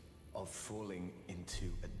precipice of falling into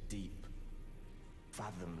a deep,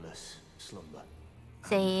 fathomless slumber.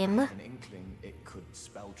 Same. I have an inkling it could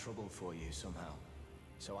spell trouble for you somehow.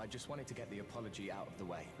 So I just wanted to get the apology out of the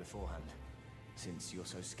way beforehand, since you're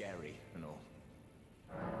so scary and all.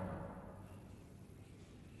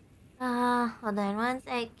 Hold on 1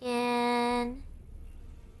 second.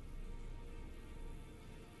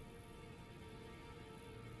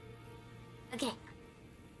 Okay.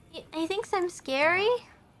 He thinks I'm scary?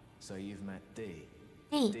 So you've met Dee.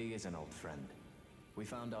 Dee. Dee is an old friend. We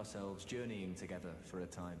found ourselves journeying together for a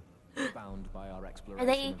time, bound by our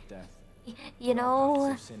exploration of death. You Our know... paths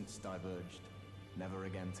have since diverged, never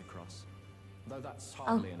again to cross. Though that's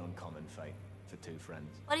hardly an uncommon fate for two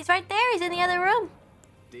friends. But he's right there. He's in the other room.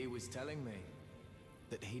 Dee was telling me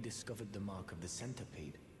that he discovered the mark of the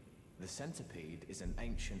centipede. The centipede is an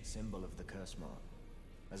ancient symbol of the curse mark.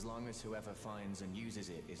 As long as whoever finds and uses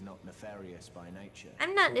it is not nefarious by nature.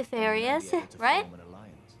 I'm not nefarious, then they'll be able to right? form an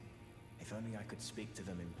alliance. If only I could speak to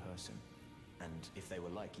them in person. And if they were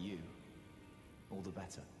like you, all the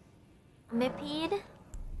better. Mipede?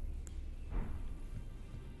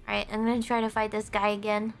 Alright, I'm gonna try to fight this guy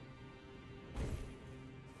again.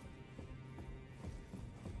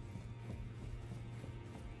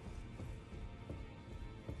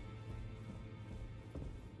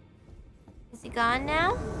 Is he gone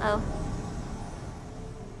now? Oh.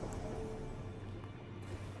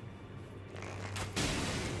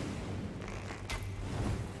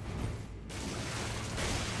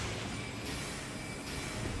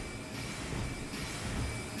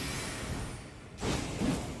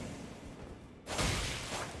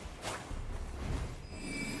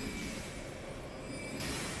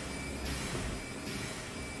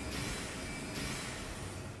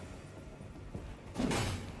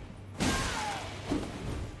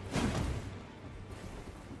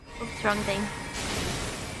 Oops, wrong thing.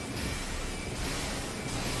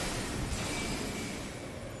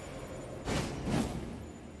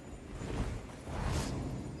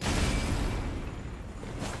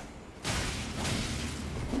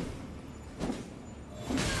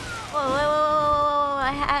 Whoa.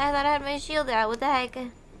 I thought I had my shield out. What the heck?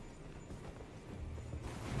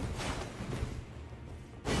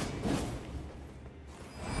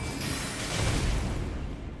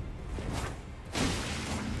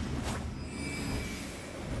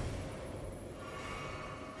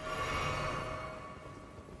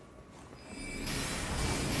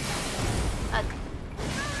 Fuck.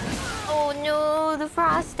 Oh no, the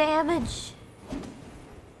frost damage.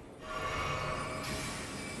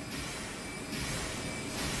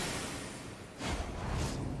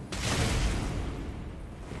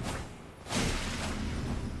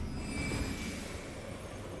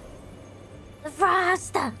 The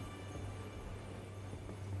frost!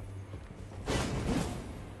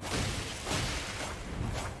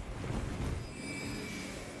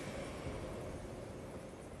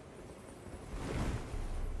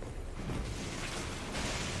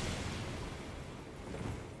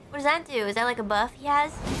 does that do? Is that like a buff he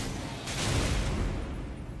has?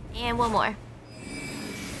 And one more.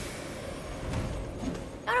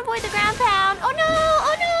 Don't avoid the ground pound. Oh no!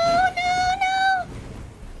 Oh no!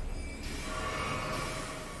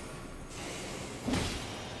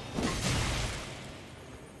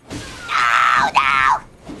 Oh no!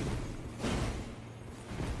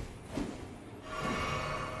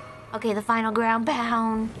 Okay, the final ground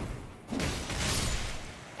pound.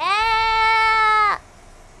 Yeah!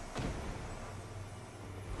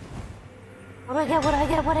 What do I get? What do I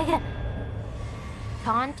get? What do I get?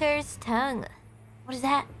 Taunter's tongue. What is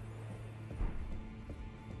that?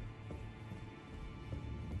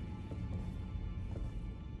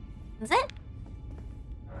 Is it?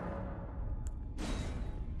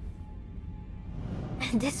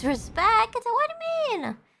 Disrespect? What do you mean?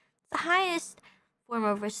 It's the highest form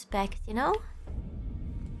of respect, you know?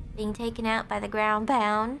 Being taken out by the ground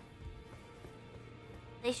pound.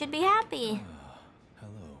 They should be happy.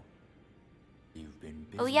 Hello. You've been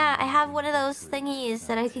Oh yeah, I have one of those thingies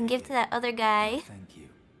that I can give to that other guy. Thank you.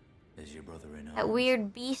 Is your brother in That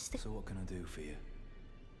weird beast. So what can I do for you?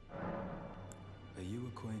 Are you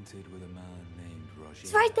acquainted with a man named Roger?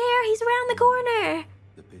 He's right there. He's around the corner.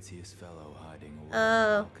 The piteous fellow hiding away Oh.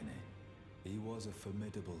 on the balcony. He was a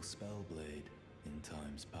formidable spellblade in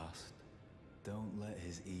times past. Don't let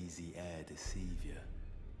his easy air deceive you.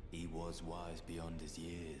 He was wise beyond his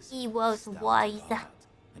years. He was stout of wise. heart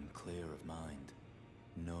and clear of mind.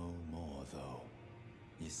 No more, though.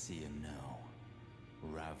 You see him now,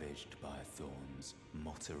 ravaged by thorns,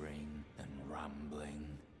 muttering and rambling,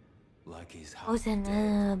 like his I was in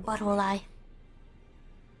a butthole eye.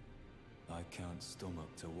 I can't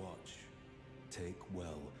stomach to watch. Take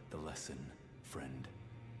well the lesson, friend.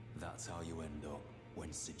 That's how you end up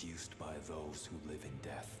when seduced by those who live in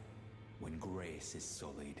death. When grace is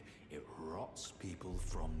sullied, it rots people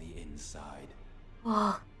from the inside.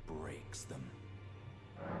 Oh, Breaks them.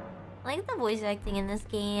 I like the voice acting in this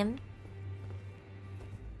game.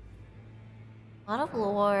 A lot of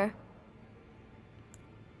lore.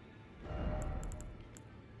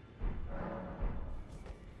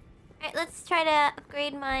 Alright, let's try to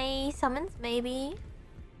upgrade my summons, maybe.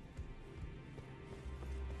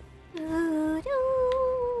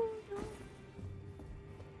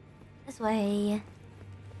 This way.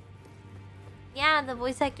 Yeah, the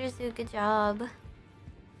voice actors do a good job.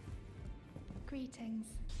 Greetings.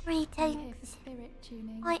 I'm here Greetings. for spirit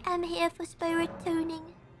tuning. I am here for spirit tuning.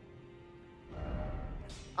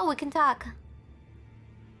 Oh, we can talk.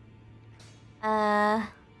 Do I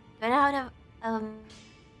know how to,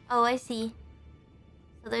 oh, I see.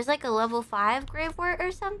 So there's like a level 5 Gravewort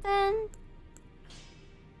or something?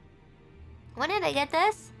 When did I get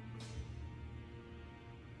this?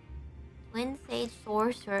 Twin Sage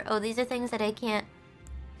Sorcerer. Oh, these are things that I can't...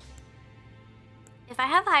 If I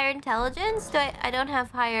have higher intelligence, I don't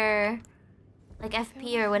have higher, like,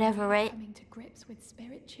 FP or whatever, right? Coming to grips with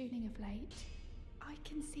spirit tuning of late, I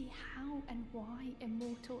can see how and why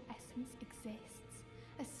immortal essence exists.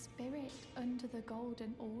 A spirit under the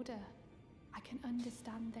Golden Order. I can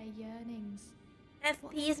understand their yearnings.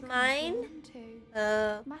 What FP is they mine? conform to.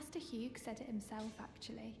 Oh. Master Hugh said it himself,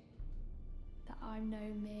 actually. That I'm no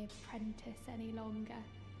mere apprentice any longer.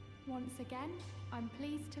 Once again, I'm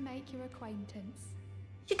pleased to make your acquaintance.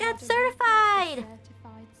 She got Roger certified! Rupert, the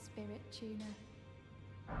certified spirit tuner.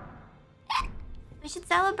 We should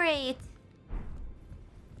celebrate.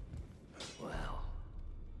 Well,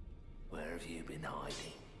 where have you been hiding?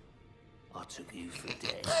 I took you for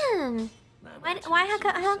dead. No Why matter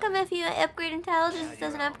how what come if you upgrade intelligence, Now it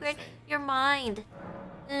doesn't you're on upgrade thing. your mind?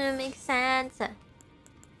 Makes sense.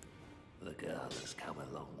 The girl has come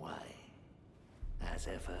a long way. As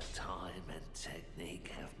ever, time and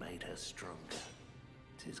technique have made her stronger.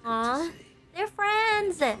 'Tis good Aw, to see. they're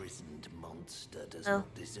friends. An imprisoned monster does Oh.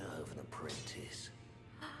 not deserve an apprentice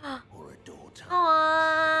or a daughter.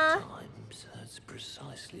 Aww, At times, that's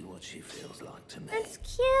precisely what she feels like to me. that's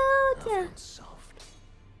cute. Tough and soft.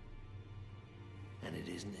 And it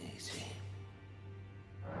isn't easy.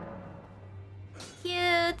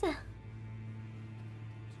 Cute.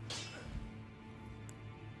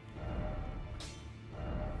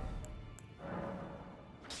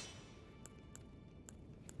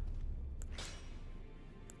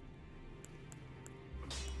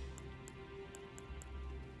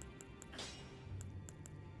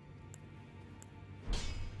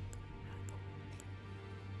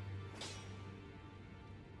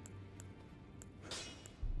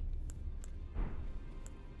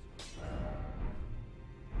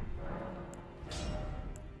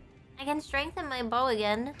 I can strengthen my bow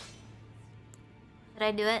again. Should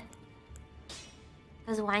I do it?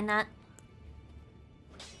 Because why not?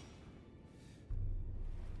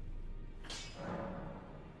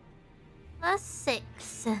 +6.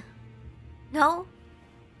 No?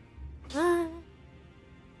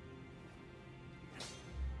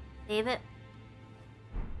 Save it.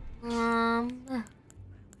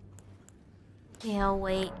 Okay, I'll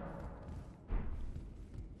wait.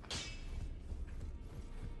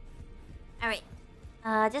 Alright.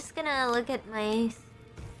 Just gonna look at my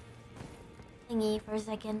thingy for a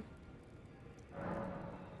second.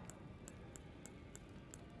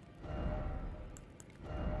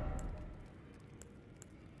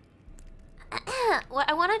 Well,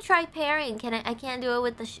 I want to try pairing. Can I can't do it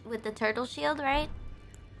with the turtle shield, right?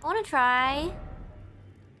 I want to try.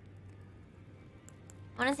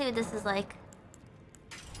 I want to see what this is like.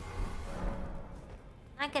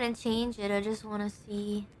 I'm not gonna change it. I just want to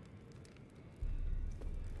see.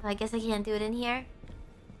 Oh, I guess I can't do it in here.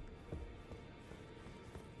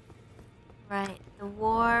 Right, the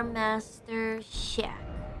War Master Shack.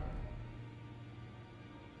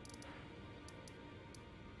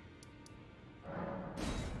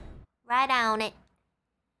 Right on it.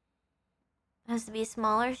 Has to be a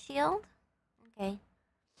smaller shield. Okay.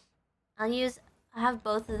 I'll have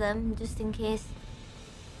both of them just in case.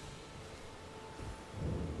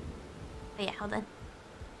 Oh yeah, hold on.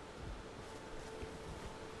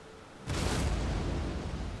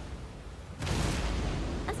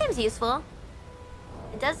 That seems useful.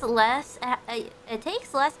 It does less. It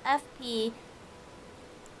takes less FP.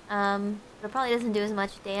 But it probably doesn't do as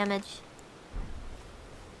much damage.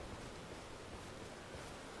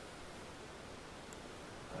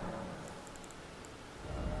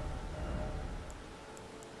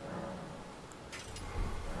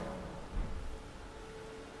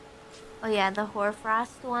 Oh yeah, the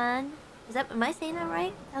Hoarfrost one. Am I saying that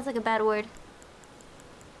right? Sounds like a bad word.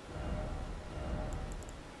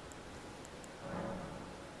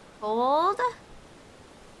 Gold?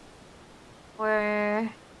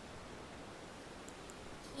 Or...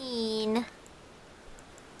 Keen?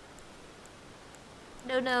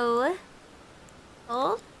 No.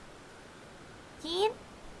 Gold? Keen?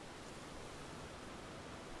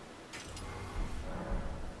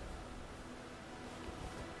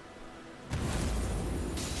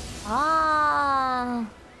 Ah,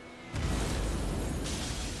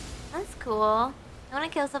 that's cool. I want to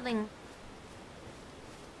kill something.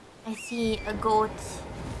 I see a goat.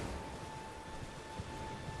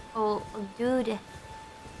 Oh, dude.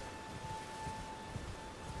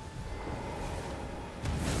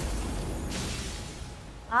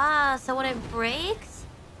 Ah, so when it breaks,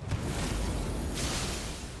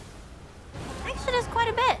 actually does quite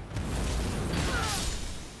a bit.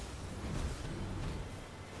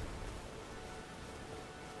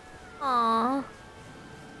 Aww.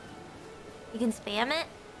 You can spam it?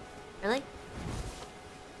 Really?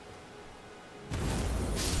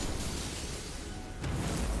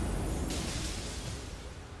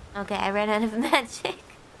 Okay, I ran out of magic.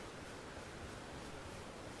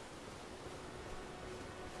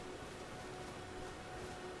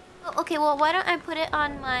 Oh, okay, well, why don't I put it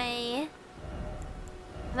on my... It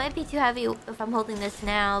might be too heavy if I'm holding this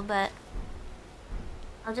now, but...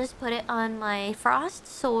 I'll just put it on my frost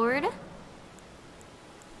sword.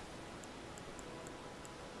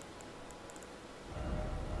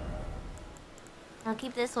 I'll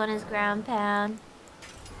keep this one as ground pound.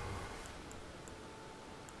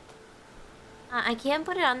 I can't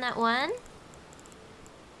put it on that one.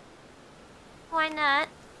 Why not?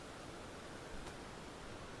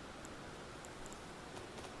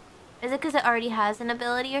 Is it because it already has an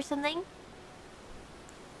ability or something?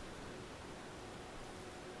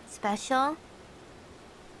 Special?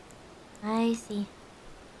 I see.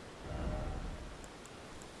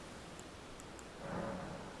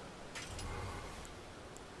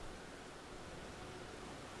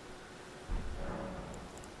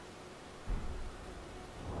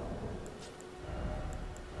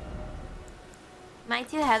 Am I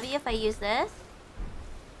too heavy if I use this?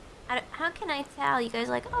 How can I tell? You guys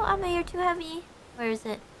are like, oh, Amma, you're too heavy. Where is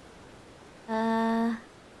it?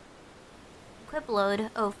 Equip load.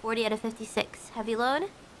 Oh, 40 out of 56. Heavy load?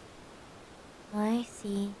 I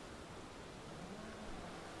see.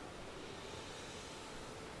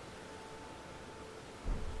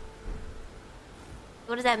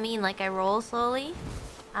 What does that mean? Like I roll slowly?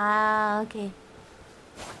 Ah, okay.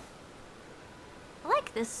 I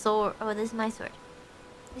like this sword. Oh, this is my sword.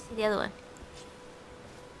 Let me see the other one.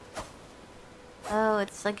 Oh,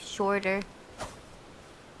 it's like shorter.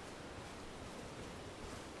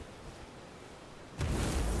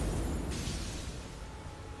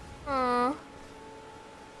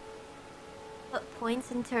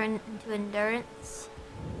 points and turn into endurance.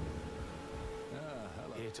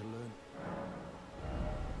 Hello. Here to learn.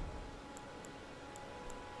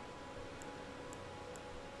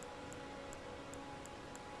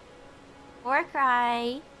 War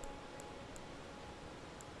cry.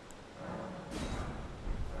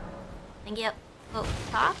 Thank you. Oh,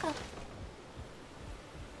 talk.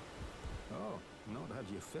 Oh, not had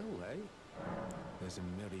your fill, eh? There's a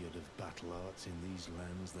myriad of battle arts in these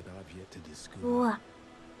lands that I've yet to discover. Ooh.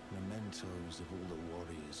 Mementos of all the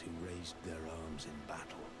warriors who raised their arms in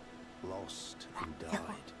battle, lost and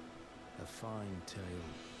died. A fine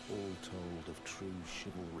tale, all told of true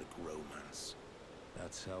chivalric romance.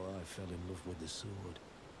 That's how I fell in love with the sword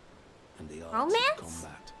and the arts of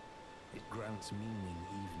combat. It grants meaning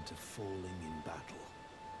even to falling in battle,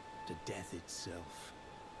 to death itself.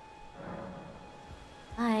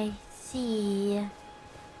 I see.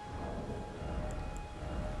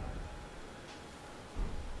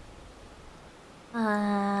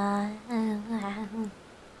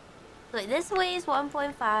 So this weighs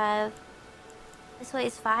 1.5. This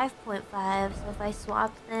weighs 5.5. So if I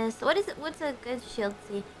swap this, what is it? What's a good shield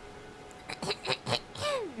see?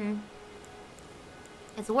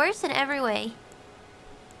 It's worse in every way.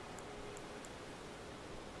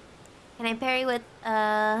 Can I parry with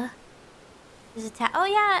there's a oh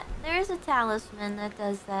yeah, there is a talisman that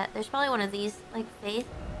does that. There's probably one of these, like Faith.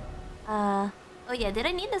 Oh yeah, did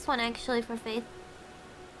I need this one actually for Faith?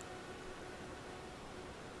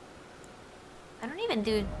 I don't even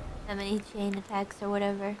do that many chain attacks or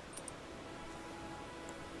whatever.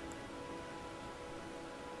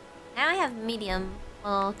 Now I have medium.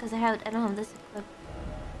 Well, because I don't have this equipped.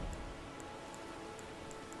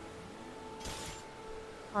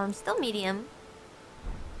 Well, I'm still medium.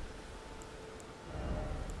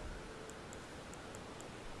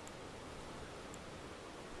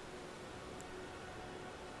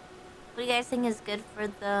 What do you guys think is good for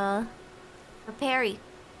parry?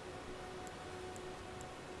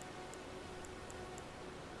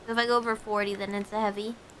 If I go over 40, then it's a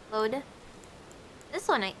heavy load. This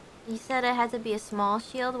one, you said it had to be a small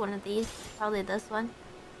shield, one of these. Probably this one.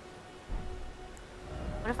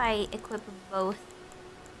 What if I equip both?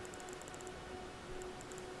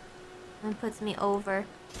 And puts me over.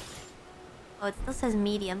 Oh, it still says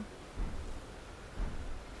medium.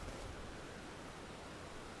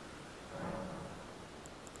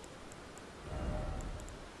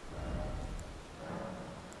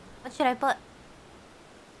 What should I put?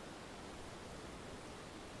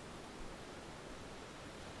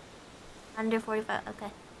 Under 45,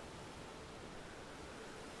 okay.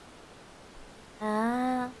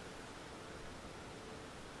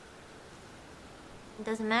 It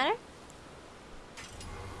doesn't matter?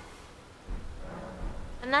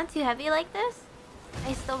 I'm not too heavy like this.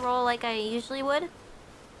 I still roll like I usually would.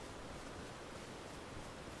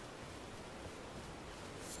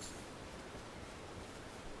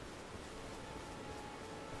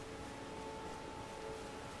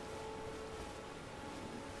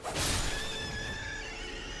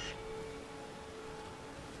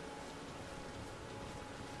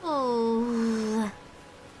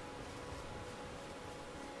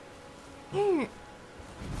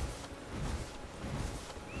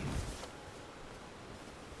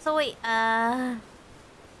 So wait,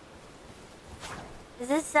 is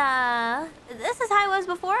this is how I was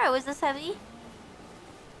before, or was this heavy?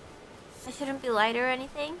 I shouldn't be lighter or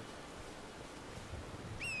anything?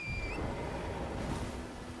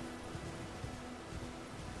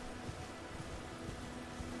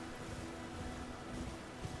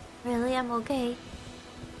 Really, I'm okay.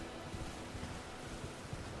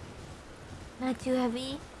 Not too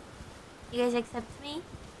heavy? You guys accept me?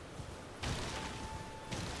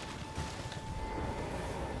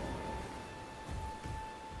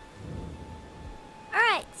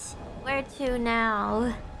 Where to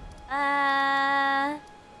now?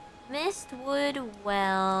 Mistwood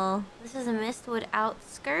Well. This is a Mistwood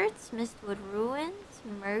Outskirts, Mistwood Ruins,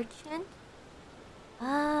 Merchant.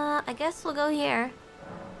 I guess we'll go here.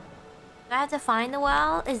 Do I have to find the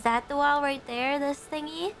well? Is that the well right there, this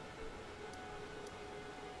thingy?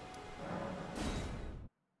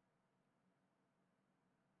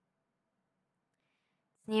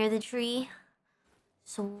 It's near the tree.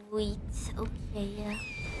 Sweet. Okay.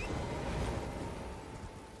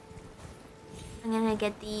 I'm gonna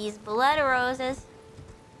get these blood roses.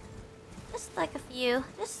 Just like a few.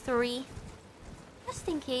 Just 3. Just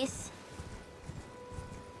in case.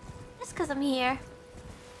 Just because I'm here.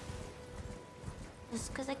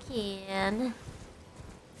 Just because I can.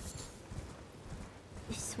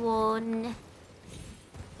 This one.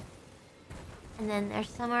 And then there's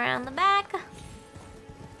some around the back.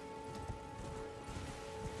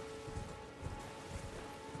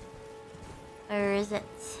 Where is it?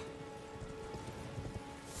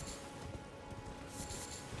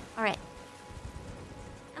 Alright.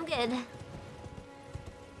 I'm good.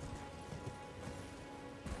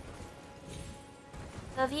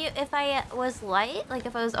 So if I was light, like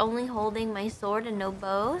if I was only holding my sword and no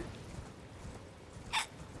bow,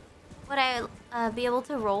 would I be able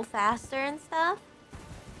to roll faster and stuff?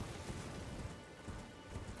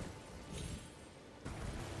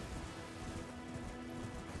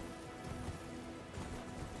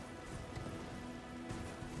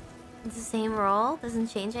 It's the same roll, doesn't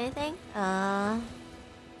change anything.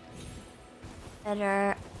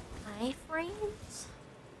 Better iframes?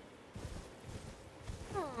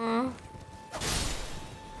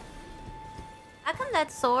 How come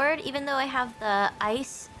that sword, even though I have the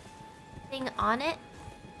ice thing on it,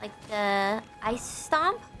 like the ice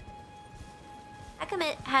stomp, how come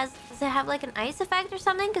it has, does it have like an ice effect or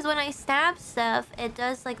something? Because when I stab stuff, it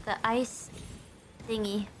does like the ice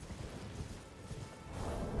thingy.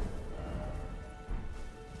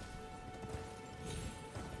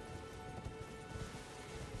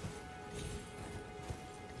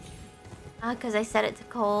 Because I set it to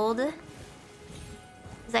cold. Is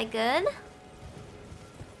that good?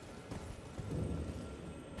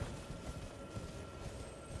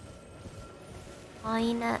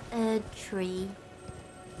 Find a tree.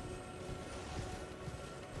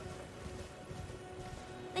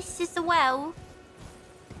 This is a well.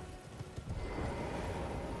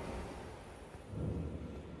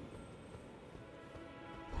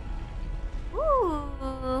 Ooh.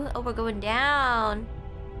 Oh, we're going down.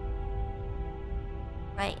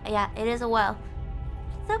 Right, yeah, it is a well.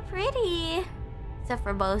 It's so pretty. Except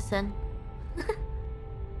for bowson.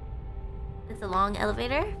 It's a long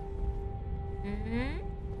elevator. Mm-hmm.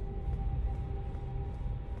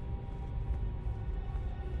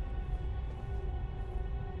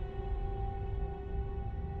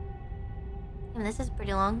 Damn, this is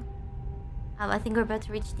pretty long. I think we're about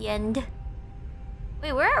to reach the end.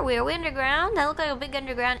 Wait, where are we? Are we underground? That looked like a big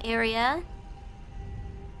underground area.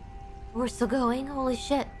 We're still going? Holy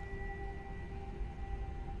shit.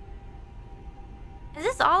 Is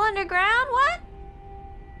this all underground? What?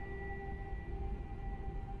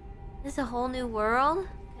 This is a whole new world?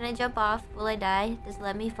 Can I jump off? Will I die? Just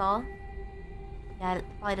let me fall? Yeah, it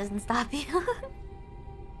probably doesn't stop you.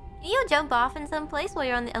 Can you jump off in some place while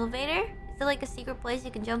you're on the elevator? Is there like a secret place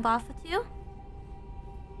you can jump off to?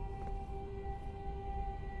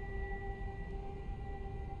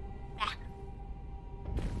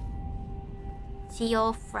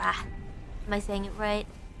 Siofra. Am I saying it right?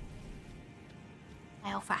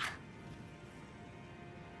 Siofra.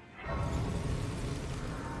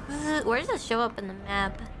 Where does it show up in the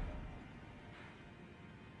map?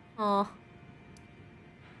 Oh.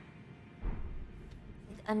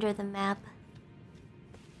 It's under the map.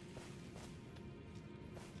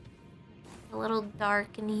 It's a little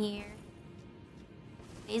dark in here.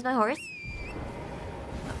 Is my horse?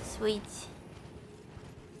 Oh, sweet.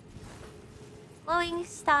 Glowing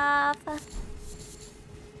stuff.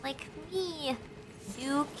 Like me.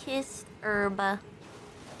 Dew-kissed herb.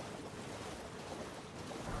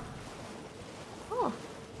 Oh.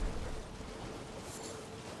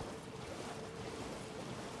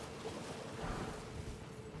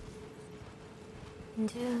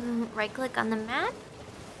 And right click on the map.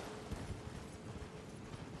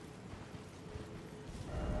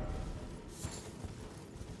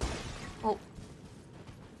 Oh.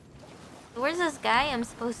 Where's this guy I'm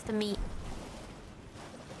supposed to meet?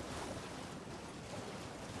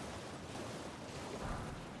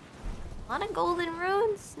 A lot of golden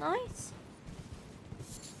runes, nice.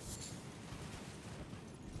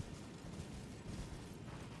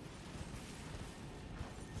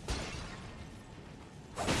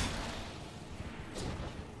 You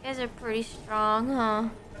guys are pretty strong, huh?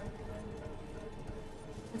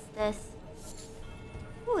 What's this?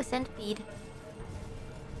 Ooh, a centipede.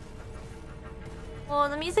 Oh,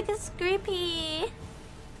 the music is creepy.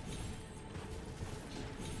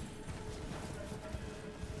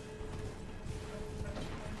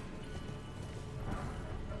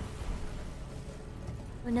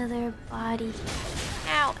 Another body.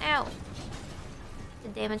 Ow, ow.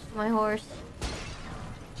 Did damage to my horse.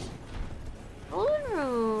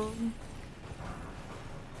 Ooh.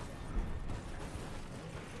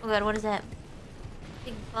 Oh god, what is that?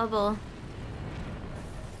 Big bubble.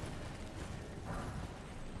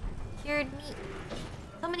 Cured meat.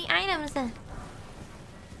 So many items.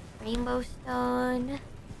 Rainbow stone.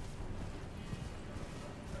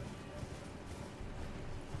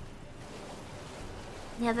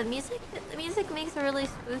 Yeah, the music makes it really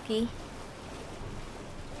spooky.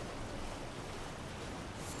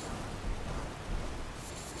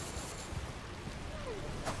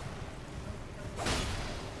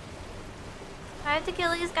 I have to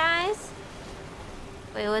kill these guys?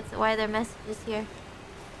 Wait, why are there messages here?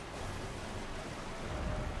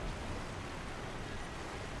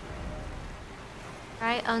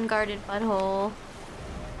 Try unguarded butthole.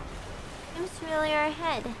 Seems familiar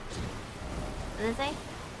ahead. What did it say?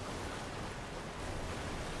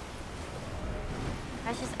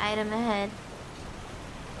 Precious item ahead.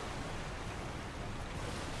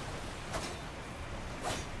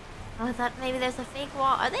 Oh, I thought maybe there's a fake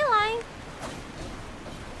wall. Are they lying?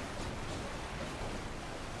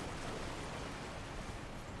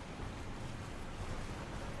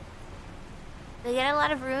 They get a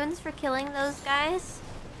lot of runes for killing those guys?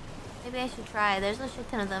 Maybe I should try. There's a shit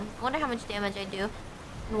ton of them. I wonder how much damage I do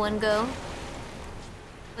in one go.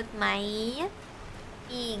 With my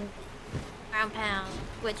big ground pound.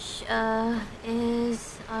 Which,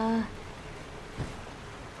 is, how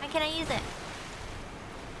can I use it?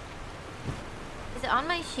 Is it on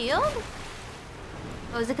my shield?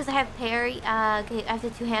 Oh, is it because I have parry? Okay, I have to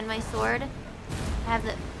two-hand my sword. I have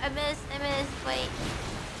the... I missed, wait.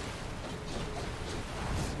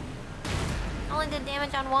 I only did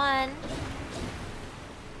damage on one.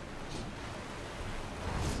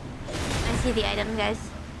 I see the item, guys.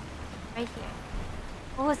 Right here.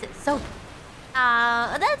 What was it? Soap.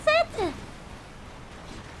 That's it!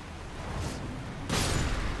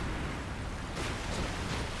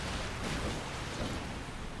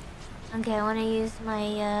 Okay, I want to use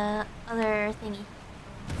my, other thingy.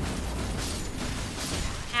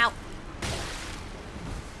 Ow.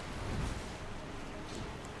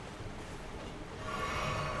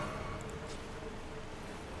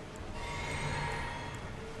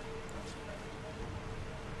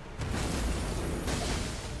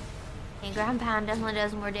 Okay, ground pound definitely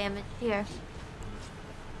does more damage here.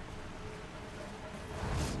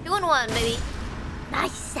 2 in 1, baby.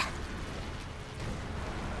 Nice!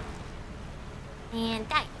 And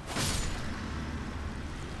die.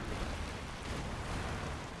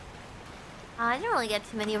 I didn't really get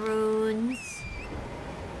too many runes.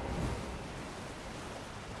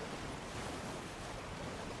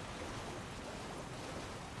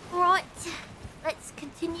 Right, let's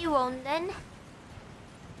continue on then.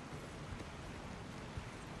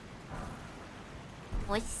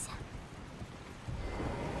 Nice.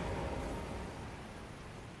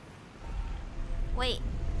 Wait.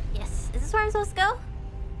 Yes. Is this where I'm supposed to go?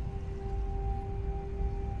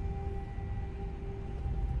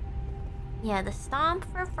 Yeah, the stomp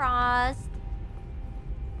for frost.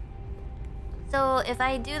 So if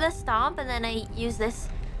I do the stomp and then I use this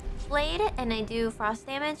blade and I do frost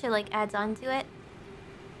damage, it like adds on to it.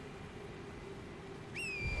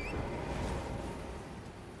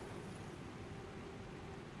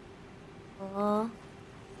 Oh.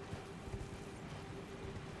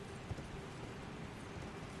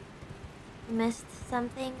 Missed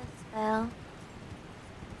something, a spell.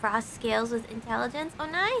 Frost scales with intelligence. Oh,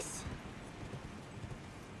 nice!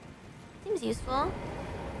 Seems useful.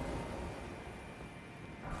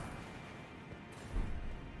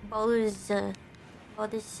 Boulders.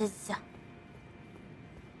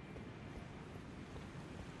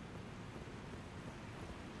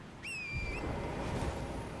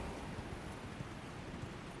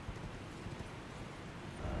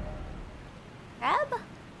 Crab?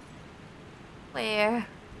 Where?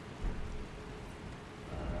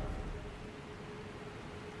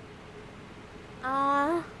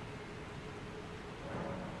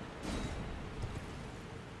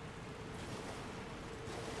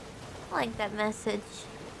 I like that message.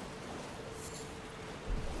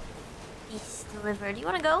 Peace delivered. You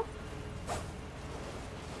wanna go?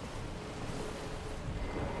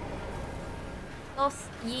 Doth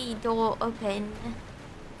ye door open?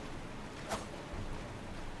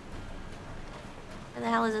 Where the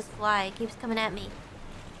hell is this fly? It keeps coming at me.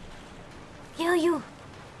 Kill you!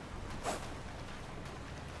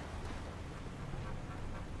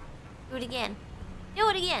 Do it again. Do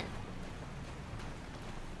it again!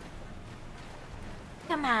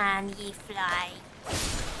 Come on, ye fly.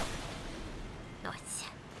 Nice.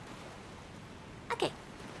 Okay.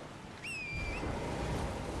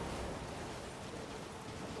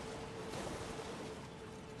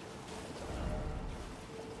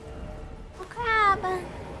 Oh, crab.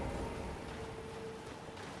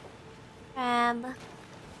 Crab.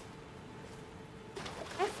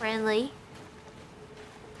 They're friendly.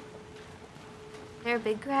 Is there a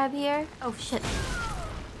big crab here? Oh, shit.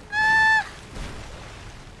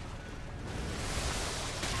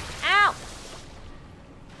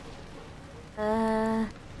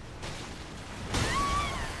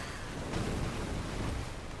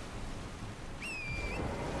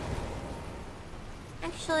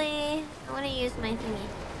 Actually, I want to use my thingy.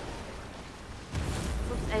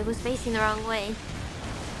 Oops, I was facing the wrong way.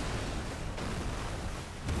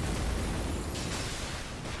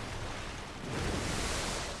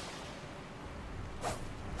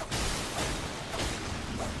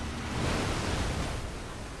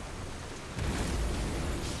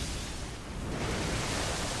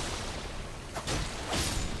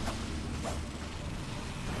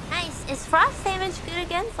 Is frost damage good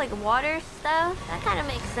against like water stuff? That kind of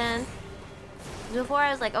makes sense. Before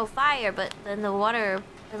I was like, oh, fire, but then the water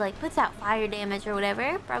like puts out fire damage or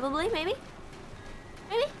whatever. Probably, maybe.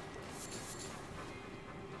 The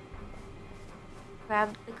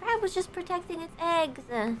crab was just protecting its eggs.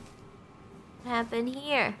 What happened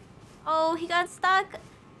here? Oh, he got stuck.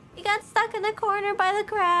 He got stuck in the corner by the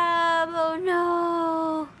crab. Oh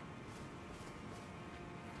no.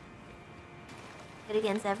 Good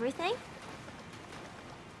against everything?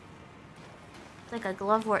 It's like a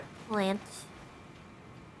glovewort plant.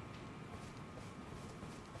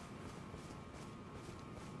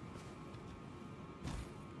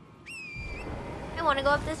 I want to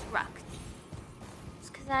go up this rock.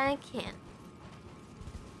 Just because I can.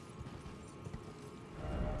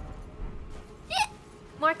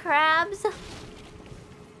 More crabs.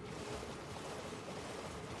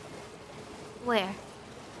 Where?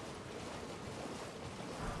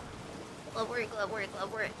 Glovewort, glovewort,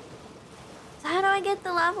 glovewort. So how do I get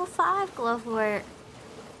the level 5 glovewort?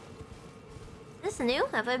 Is this new?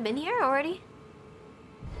 Have I been here already?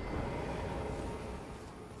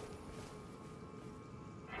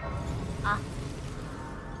 Ah.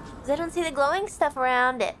 Because I don't see the glowing stuff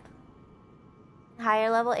around it. Higher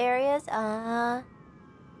level areas? I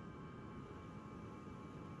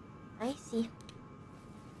see.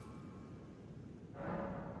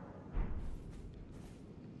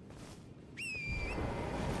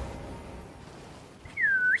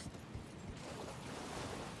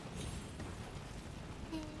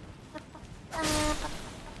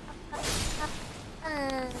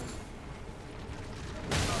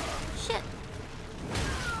 Shit.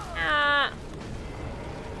 Ah.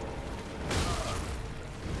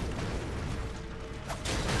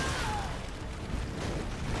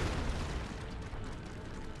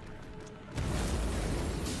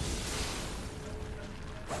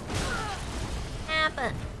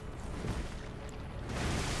 Happen.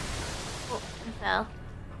 Oh, I fell.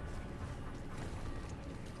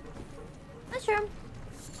 Mushroom.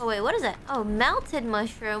 Oh wait, what is that? Oh, melted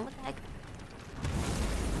mushroom. What the heck?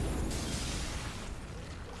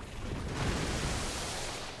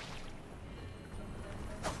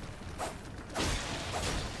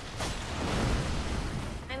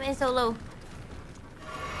 Why am I so low?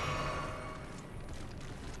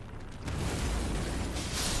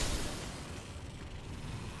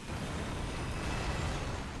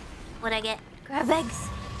 What'd I get? Crab eggs.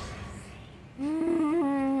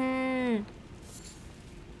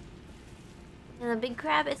 And the big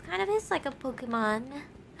crab, it's kind of is like a Pokemon.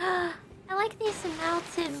 I like these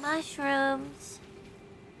melted mushrooms.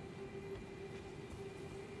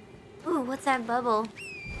 Ooh, what's that bubble?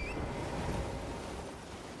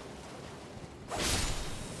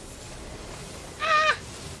 Ah!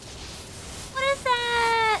 What is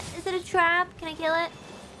that? Is it a trap? Can I kill it?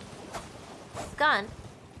 It's gone.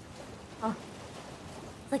 Oh.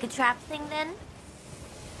 It's like a trap thing then?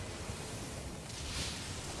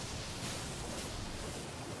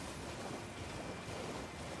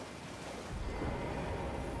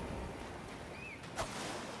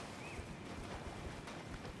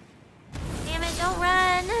 Damn it, don't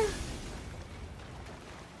run!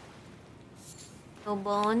 No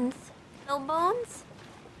bones. No bones?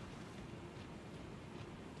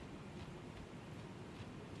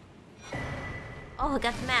 Oh, I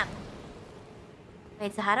got the map.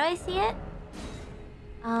 Wait, so how do I see it?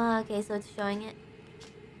 Okay, so it's showing it.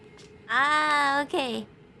 Ah, okay.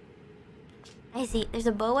 I see. There's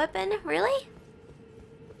a bow weapon? Really?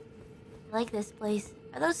 I like this place.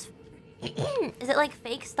 Are those... Is it like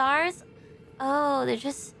fake stars? Oh, they're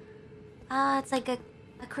just... it's like a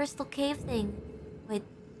crystal cave thing. Wait,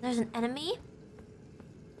 there's an enemy?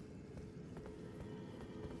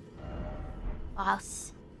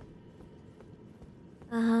 Boss.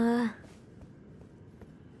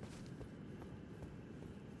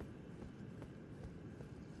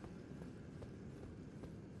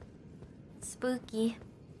 Spooky.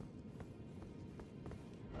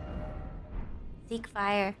 Seek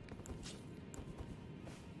fire.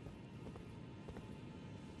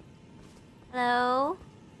 Hello?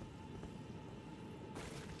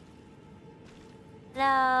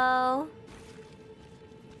 Hello?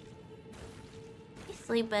 He's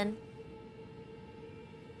sleeping.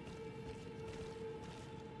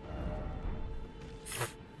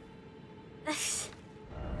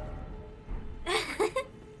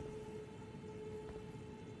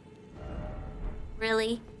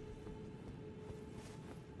 really.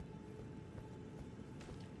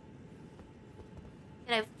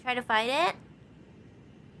 Should I try to fight it?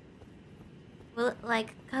 Will it,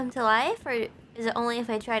 like, come to life? Or is it only if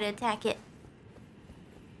I try to attack it?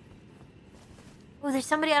 Oh, there's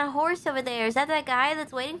somebody on a horse over there. Is that guy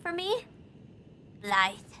that's waiting for me?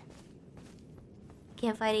 Light.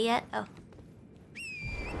 Can't fight it yet? Oh.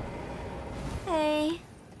 Okay.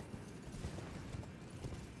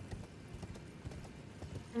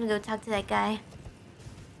 I'm gonna go talk to that guy.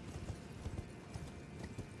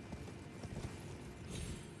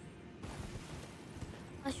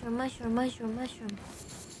 Mushroom, mushroom, mushroom, mushroom.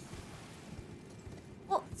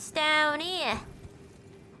 What's down here?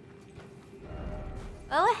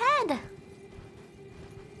 Go ahead.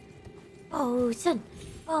 Bowson,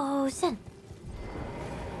 bowson.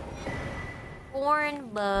 Horn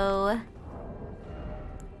bow.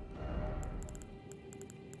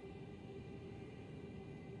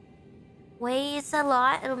 Weighs a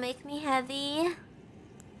lot. It'll make me heavy.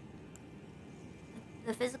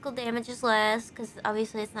 The physical damage is less because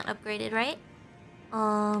obviously it's not upgraded, right?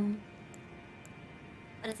 But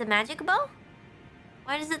it's a magic bow?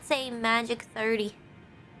 Why does it say magic 30?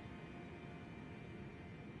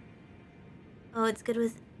 Oh, it's good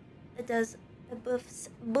with... It does... It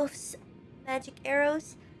buffs magic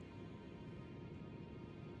arrows.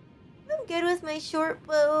 I'm good with my short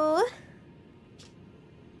bow.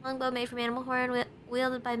 Longbow made from animal horn,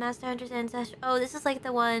 wielded by master hunter's ancestor. Oh, this is like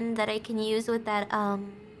the one that I can use with that,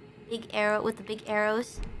 big arrow, with the big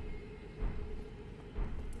arrows.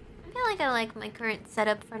 I feel like I like my current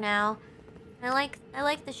setup for now. I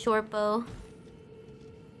like the short bow.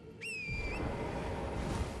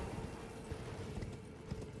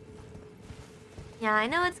 Yeah, I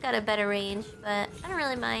know it's got a better range, but I don't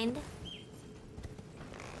really mind.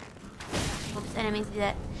 Oops, I didn't mean to do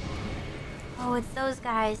that. Oh, it's those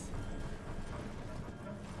guys.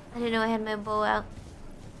 I didn't know I had my bow out.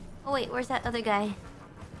 Oh wait, where's that other guy?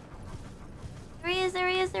 There he is, there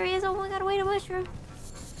he is, there he is. Oh my god, wait, a mushroom.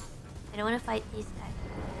 I don't want to fight these guys.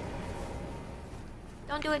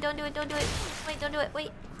 Don't do it, don't do it, don't do it. Wait, don't do it,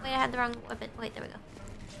 wait. Wait, I had the wrong weapon. Wait, there we go.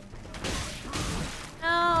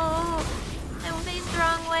 No! I faced the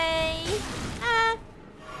wrong way. Ah!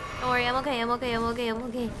 Don't worry, I'm okay, I'm okay, I'm okay, I'm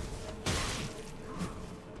okay.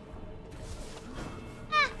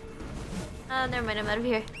 Ah! Oh, never mind, I'm out of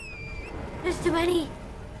here. There's too many.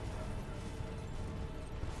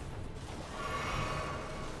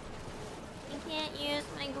 I can't use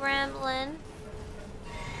my gremlin.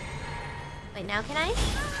 Wait, now can I?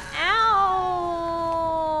 Ow!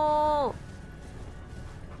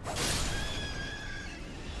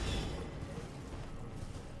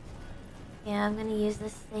 Yeah, I'm gonna use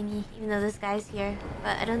this thingy, even though this guy's here.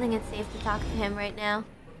 But I don't think it's safe to talk to him right now.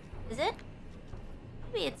 Is it?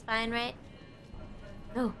 Maybe it's fine, right?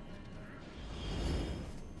 No.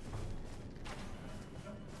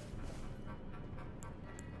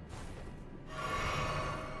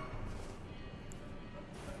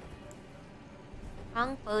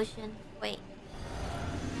 Wrong potion. Wait.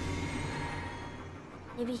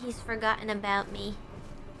 Maybe he's forgotten about me.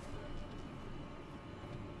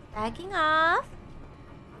 Backing off.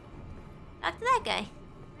 Talk to that guy,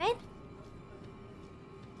 right?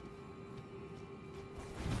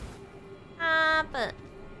 But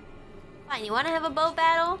fine, you wanna have a bow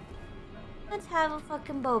battle? Let's have a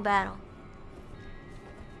fucking bow battle.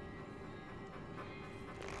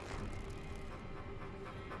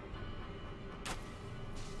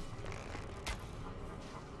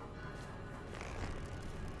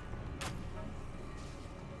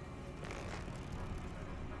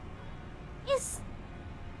 He's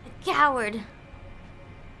a coward.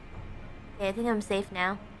 Okay, I think I'm safe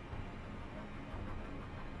now.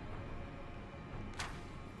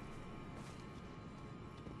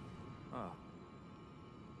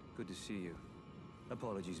 Good to see you.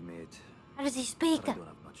 Apologies, mate. How does he speak? I don't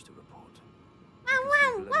have much to report.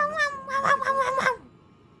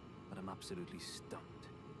 But I'm absolutely stumped.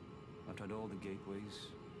 I've tried all the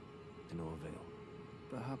gateways, to no avail.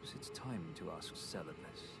 Perhaps it's time to ask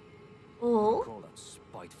Celibus. Oh? Call that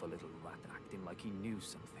spiteful little rat acting like he knew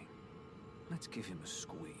something. Let's give him a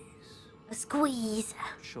squeeze. A squeeze.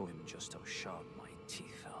 Show him just how sharp my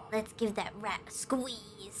teeth are. Let's give that rat a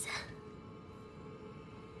squeeze.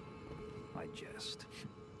 I jest.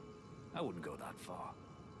 I wouldn't go that far.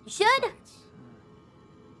 You should. Besides,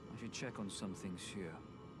 I should check on some things here.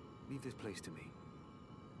 Leave this place to me.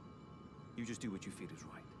 You just do what you feel is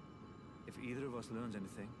right. If either of us learns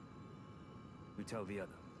anything, we tell the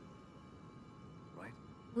other. Right?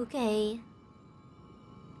 Okay.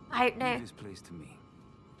 Partner. Leave this place to me.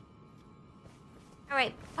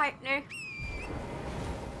 Alright, partner.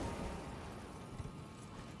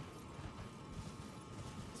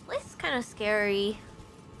 This place is kind of scary.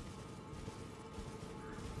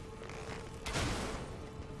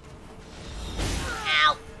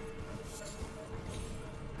 Ow!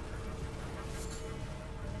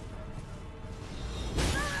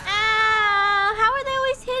 Ow! How are they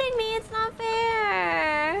always hitting me? It's not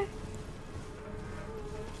fair.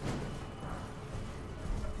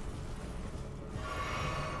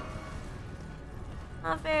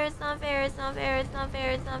 Not fair, it's not fair, it's not fair, it's not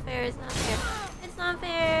fair, it's not fair, it's not fair. It's not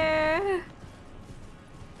fair.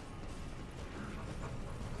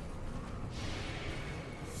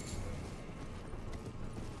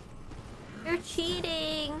 You're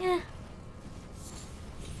cheating.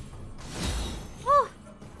 Oh.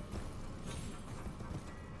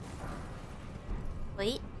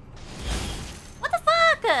 Wait. What the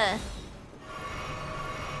fuck?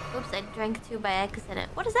 Oops, I drank two by accident.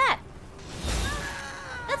 What is that?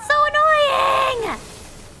 That's so annoying!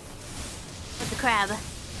 What's a crab?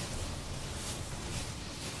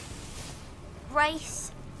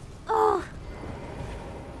 Rice. Oh.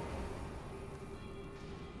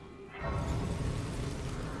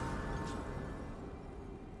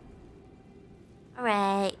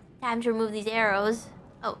 Alright. Time to remove these arrows.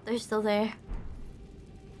 Oh, they're still there.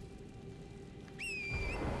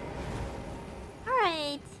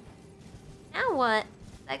 Alright. Now what?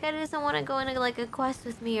 That guy doesn't want to go on like a quest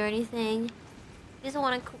with me or anything. He doesn't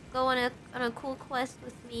want to go on a cool quest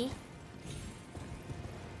with me.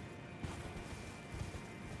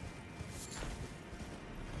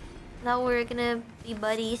 Thought we were gonna be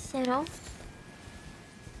buddies, you know?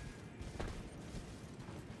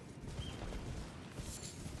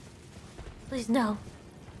 Please no.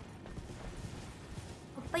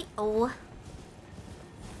 Oh, wait, oh.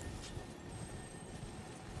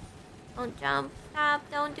 Don't jump. Stop.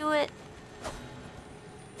 Don't do it.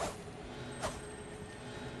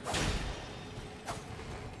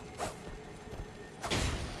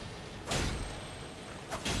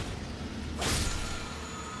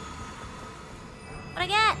 What I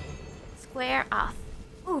get? Square off.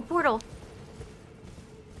 Ooh, portal.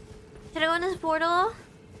 Should I go in this portal?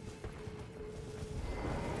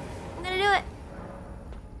 I'm gonna do it.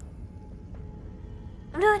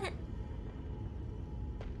 I'm doing it.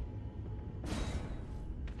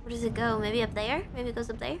 Where does it go? Maybe up there? Maybe it goes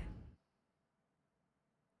up there?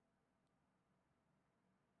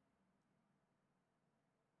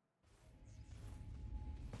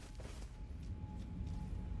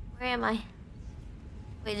 Where am I?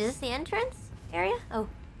 Wait, is this the entrance area? Oh.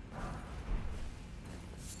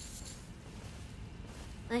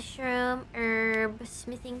 Mushroom, herb,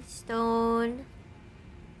 smithing stone.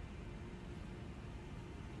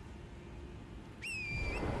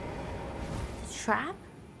 Trap?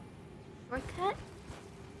 Shortcut?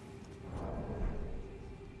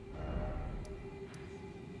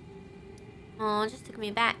 Oh, it just took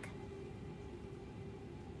me back.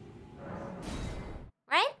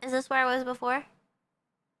 Right? Is this where I was before?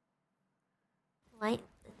 Light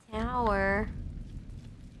the tower.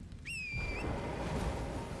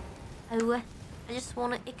 Oh, I just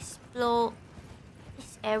want to explore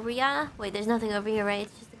this area. Wait, there's nothing over here, right?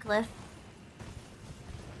 It's just a cliff.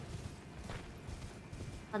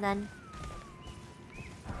 Hold on.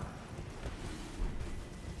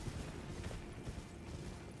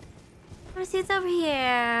 I want to see what's over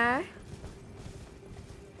here.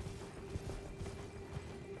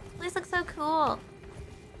 This looks so cool.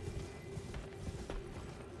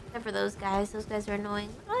 Except for those guys. Those guys are annoying.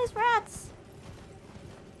 Look at all these rats.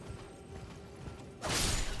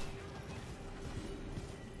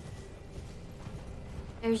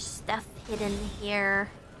 There's stuff hidden here.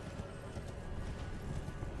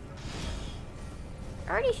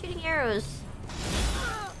 They're already shooting arrows.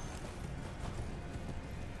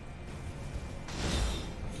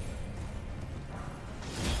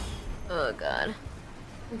 Oh god.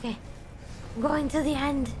 Okay. I'm going to the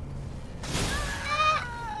end.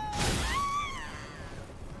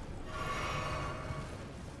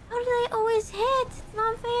 How do they always hit? It's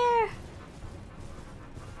not fair.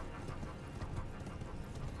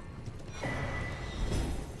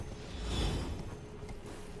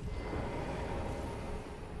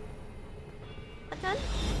 Button?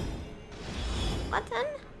 Button?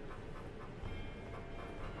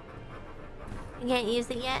 I can't use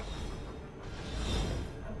it yet.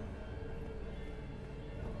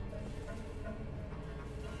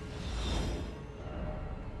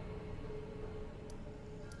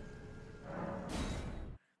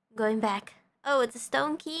 Going back. Oh, it's a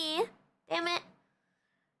stone key. Damn it.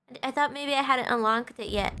 I thought maybe I hadn't unlocked it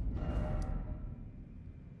yet.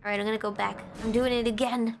 Alright, I'm gonna go back. I'm doing it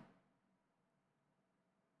again.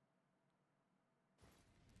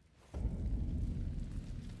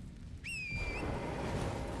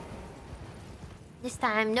 This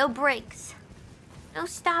time, no brakes. No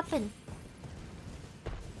stopping.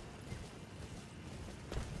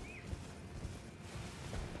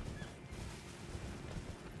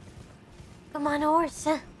 Come on, horse.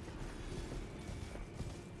 I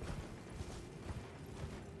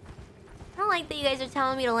don't like that you guys are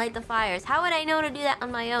telling me to light the fires. How would I know to do that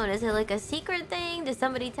on my own? Is it like a secret thing? Does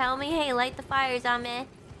somebody tell me, hey, light the fires on me?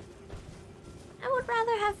 I would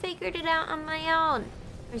rather have figured it out on my own.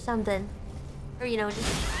 Or something. Or, you know, just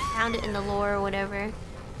found it in the lore or whatever.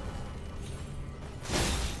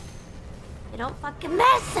 You don't fucking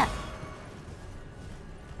mess up!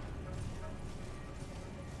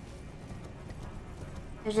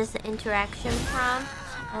 There's just an interaction prompt.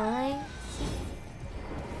 I see.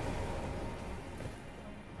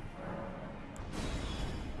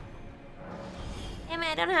 Damn it,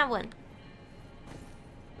 I don't have one.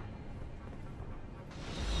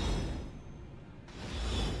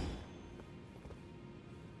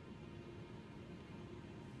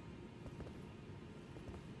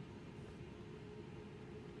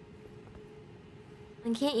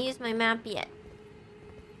 I can't use my map yet.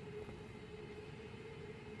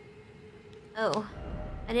 Oh.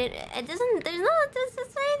 I didn't. It doesn't. There's no. It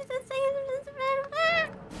doesn't say.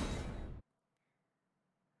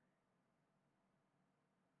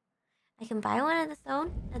 I can buy one at the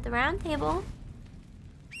stone at the round table.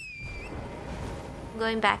 I'm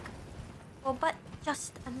going back. Well, but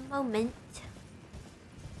just a moment.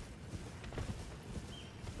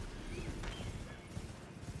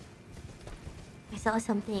 I saw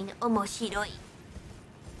something omoshiroi.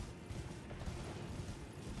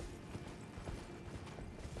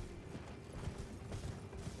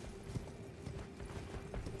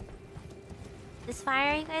 This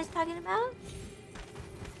fire you guys talking about?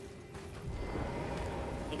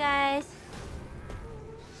 Hey guys.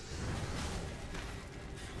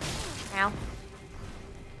 Ow.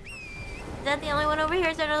 Is that the only one over here?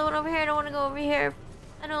 Is there another one over here? I don't want to go over here.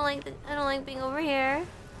 I don't like being over here.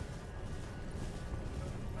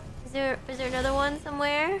 Is there another one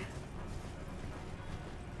somewhere?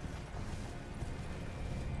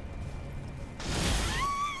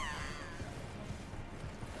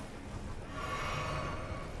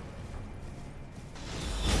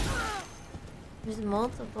 There's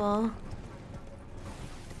multiple.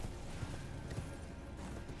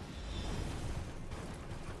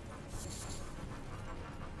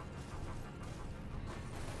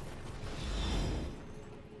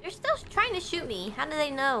 They're still trying to shoot me. How do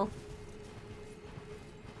they know?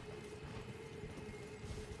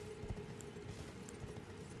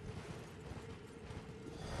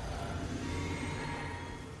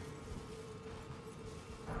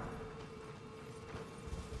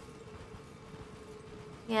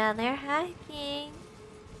 Yeah, they're hacking.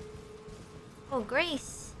 Oh,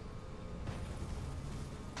 Grace.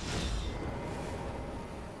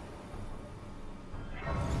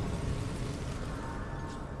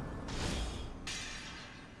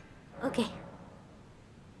 Okay.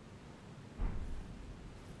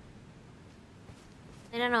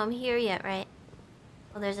 I don't know, I'm here yet, right?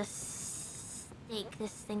 Oh, there's a stake,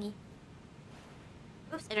 this thingy.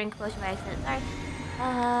 Oops, I drank potion by accident, sorry.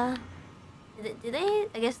 Do they?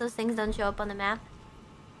 I guess those things don't show up on the map.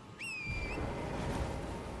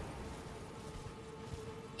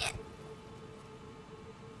 Yeah.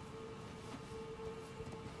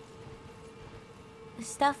 The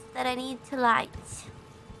stuff that I need to light.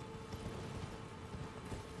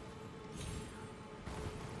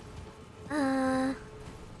 I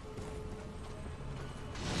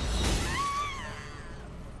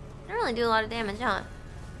don't really do a lot of damage, huh?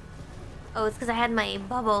 Oh, it's because I had my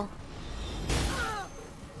bubble.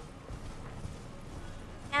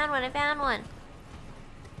 I found one.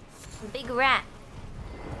 A big rat.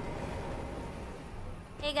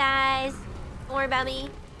 Hey guys. Don't worry about me.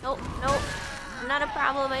 Nope, nope. I'm not a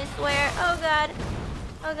problem, I swear. Oh god.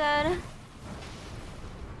 Oh god.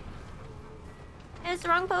 It's the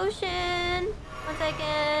wrong potion. 1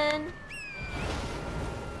 second.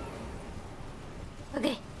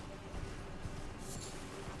 Okay.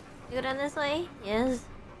 You go down this way? Yes.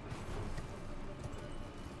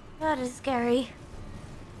 That is scary.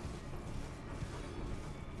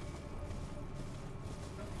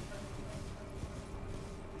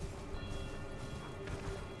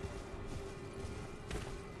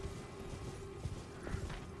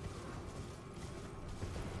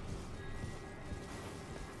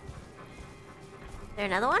 Is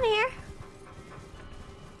there another one here?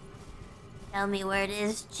 Tell me where it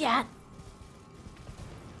is, chat.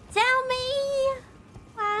 Tell me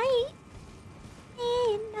why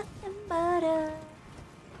ain't nothing but a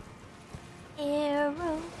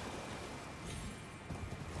arrow.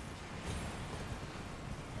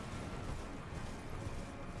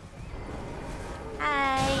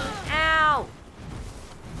 Ow!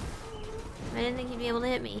 I didn't think he'd be able to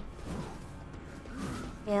hit me.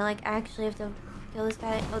 Okay, I like actually have to kill this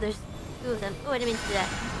guy. Oh, there's 2 of them. Oh, I didn't mean to do that.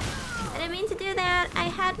 I didn't mean to do that. I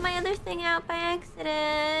had my other thing out by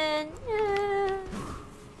accident.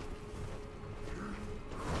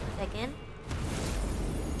 Second.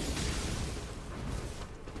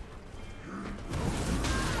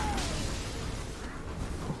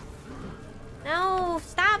 No,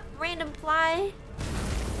 stop, random fly.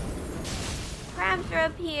 Crabs are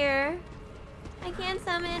up here. I can't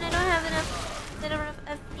summon. I don't have enough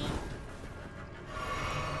FP.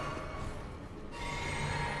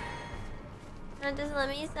 It doesn't let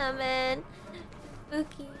me summon.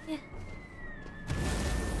 Spooky.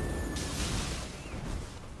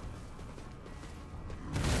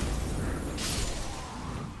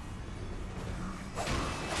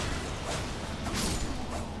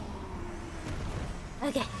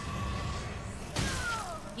 Okay.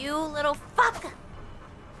 You little fuck!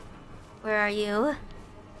 Where are you?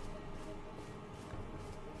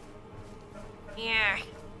 Here.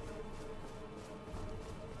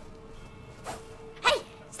 Hey!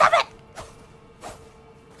 Stop it!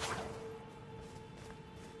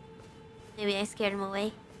 Maybe I scared him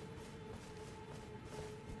away.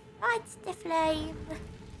 What's the flame?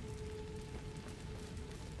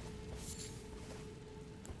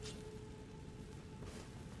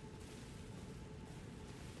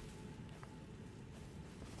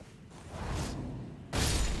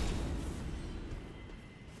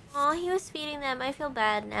 Oh, he was feeding them. I feel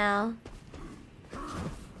bad now.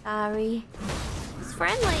 Sorry. He's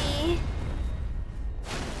friendly.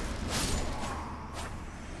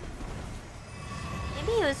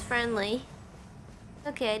 Maybe he was friendly.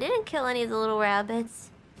 Okay, I didn't kill any of the little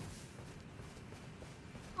rabbits.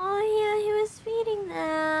 Oh yeah, he was feeding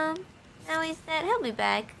them. Now he's dead. He'll be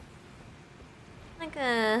back. Like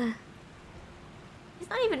a... He's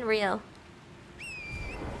not even real.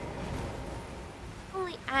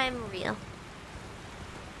 Only I'm real.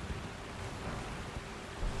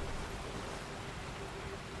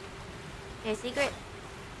 Okay, secret.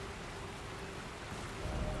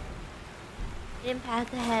 Hidden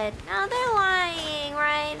path ahead. No, they're lying,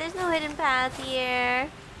 right? There's no hidden path here.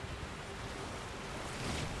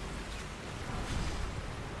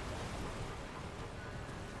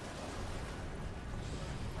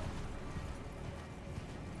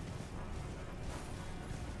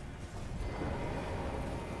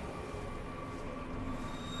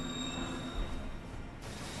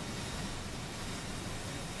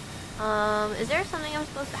 Is there something I'm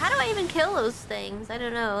supposed to... How do I even kill those things? I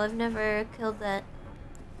don't know. I've never killed that.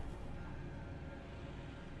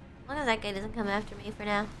 As long as that guy doesn't come after me for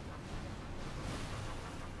now.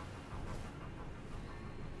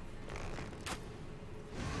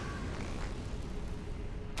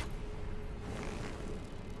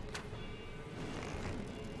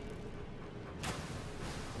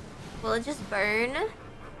 Will it just burn?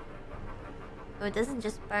 Oh, it doesn't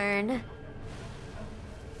just burn.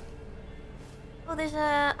 Oh, there's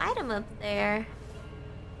a item up there.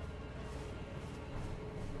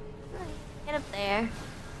 Get up there.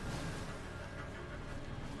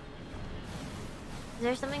 Is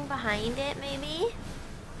there something behind it, maybe?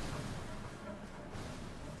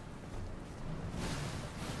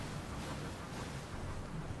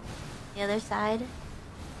 The other side?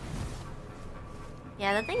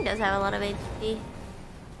 Yeah, that thing does have a lot of HP. I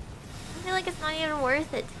feel like it's not even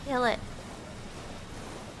worth it to kill it.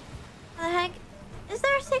 What the heck? Is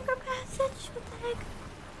there a secret passage? What the heck?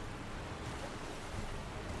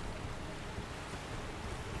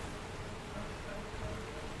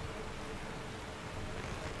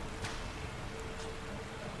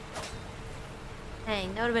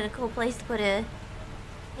 Dang, that would have been a cool place to put a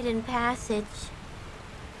hidden passage.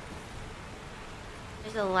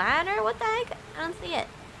 There's a ladder? What the heck? I don't see it.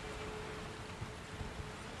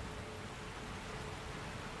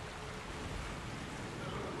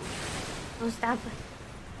 Oh, stop.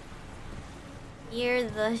 Near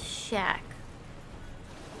the shack.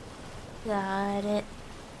 Got it.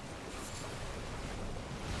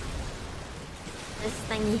 This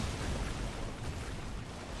thingy.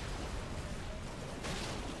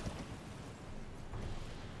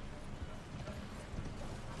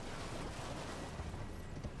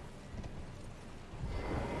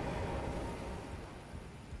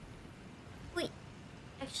 Wait.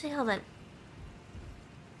 Actually, hold on.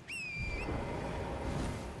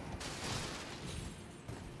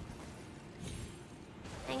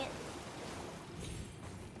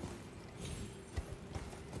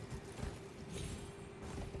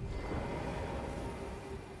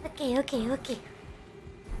 Okay, okay, okay.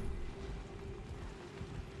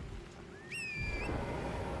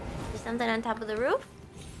 There's something on top of the roof?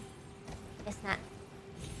 Guess not.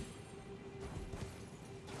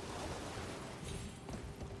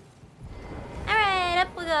 Alright,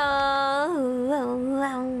 up we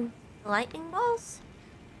go. Lightning balls?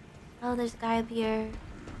 Oh, there's a guy up here.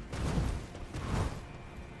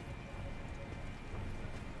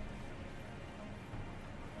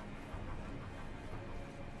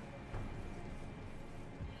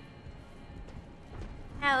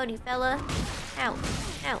 Howdy, fella. Ow.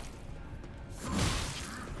 Ow.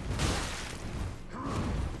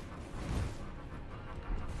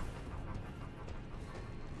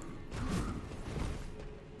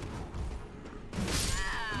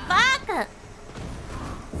 Fuck!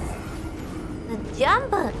 The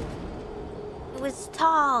jump! It was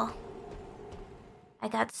tall. I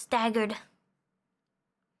got staggered. I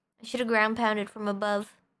should have ground pounded from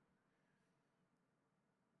above.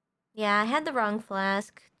 Yeah, I had the wrong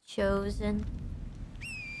flask chosen.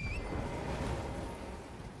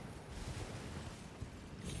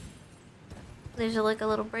 There's like a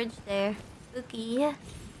little bridge there. Spooky.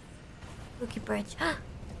 Spooky bridge.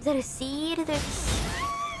 Is that a seed?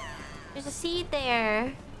 There's a seed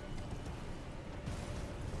there.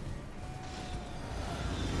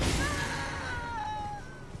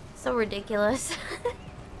 So ridiculous.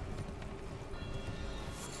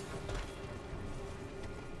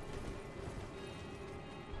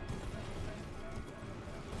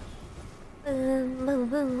 Boom, boom,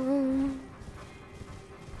 boom.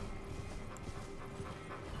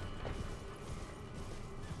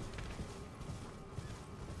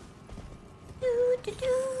 Do, do,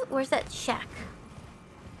 do. Where's that shack?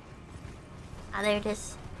 Ah, there it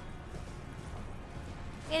is.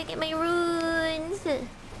 I gotta get my runes.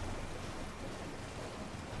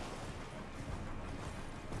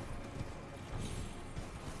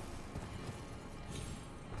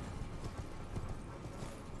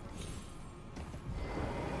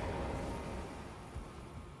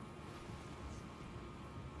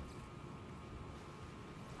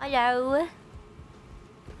 Hello. Look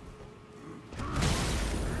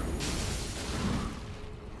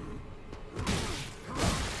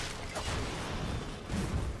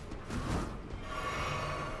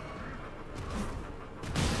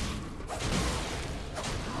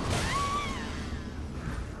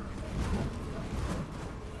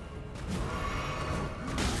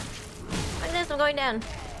at this, I'm going down.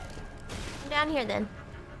 I'm down here then.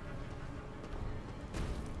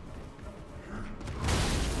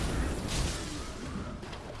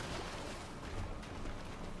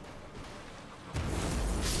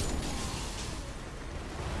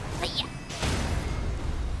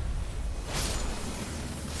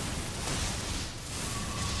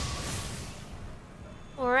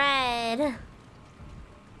 Red.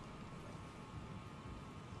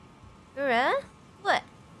 What?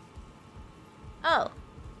 Oh.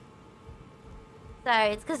 Sorry,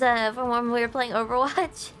 it's because from when we were playing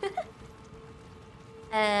Overwatch.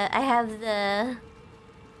 I have the...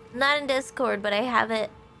 Not in Discord, but I have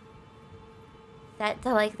it set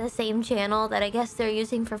to like the same channel that I guess they're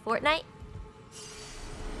using for Fortnite.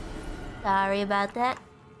 Sorry about that.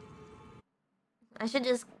 I should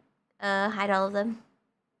just hide all of them.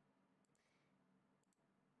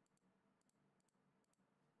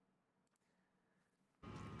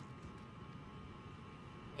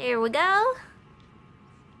 Here we go.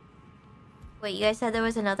 Wait, you guys said there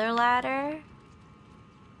was another ladder?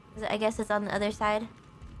 I guess it's on the other side.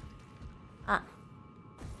 Ah.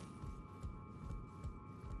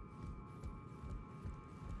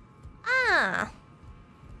 Ah.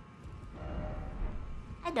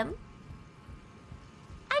 Item.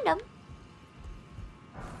 Item.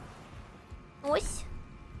 Whoosh.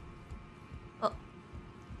 Oh.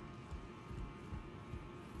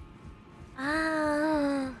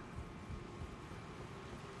 Ah.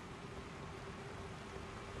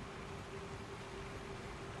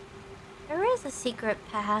 There is a secret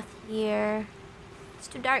path here. It's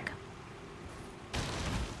too dark.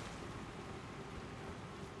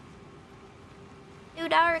 Too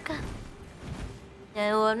dark.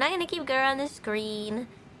 No, I'm not gonna keep going on the screen.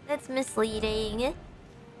 That's misleading.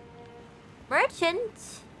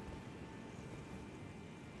 Merchant.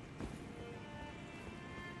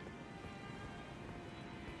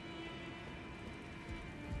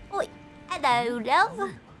 Oi, hello, love.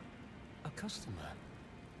 A customer.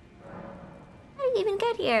 How did you even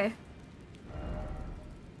get here?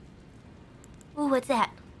 Ooh, what's that?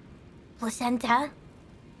 Placenta?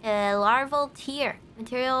 Larval tear.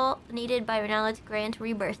 Material needed by Renala to grant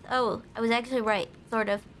rebirth. Oh, I was actually right. Sort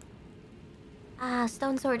of. Ah,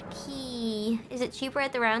 stone sword key. Is it cheaper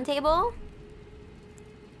at the round table?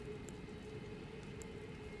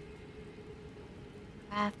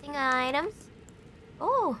 Crafting items.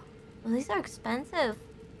 Oh, well, these are expensive.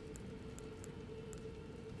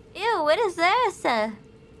 Ew, what is this? It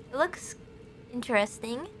looks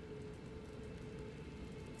interesting.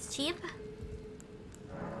 It's cheap.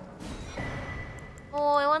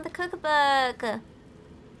 Oh, I want the cookbook.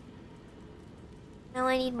 Now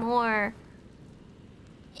I need more.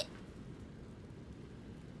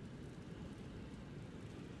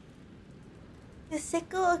 The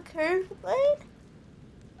sickle, a curved blade?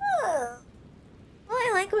 Oh. Well,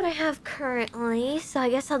 I like what I have currently, so I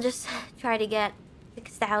guess I'll just try to get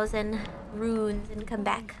 6,000 runes and come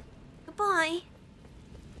back. Goodbye.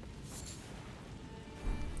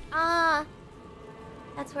 Ah,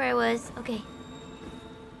 that's where I was. Okay.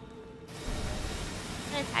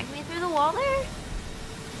 Gonna attack me through the wall there?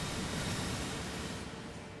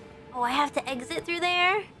 Oh, I have to exit through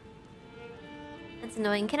there? That's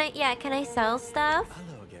annoying. Can I sell stuff?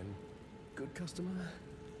 Hello again. Good customer?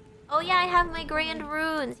 Oh yeah, I have my grand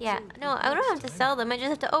runes. Yeah. No, I don't have to sell them. I just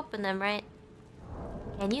have to open them, right?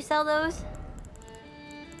 Can you sell those?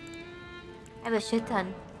 I have a shit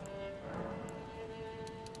ton.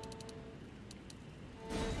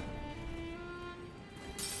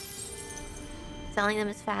 Selling them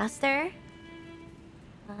is faster.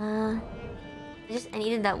 I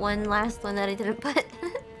needed that one last one that I didn't put.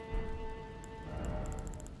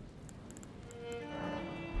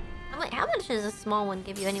 How much does a small one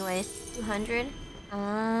give you anyways? 200?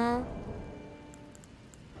 I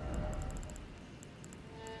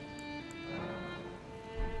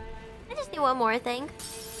just need one more thing.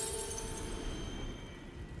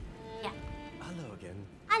 Yeah. Hello again.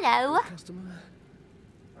 Hello. Good customer?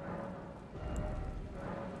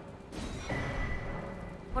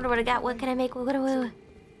 Wonder what I got. What can I make? What? Till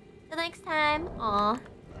next time. Aw.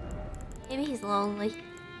 Maybe he's lonely.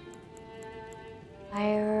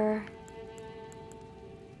 Fire.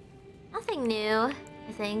 Nothing new,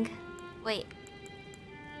 I think. Wait.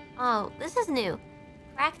 Oh, this is new.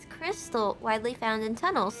 Cracked crystal, widely found in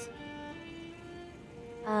tunnels.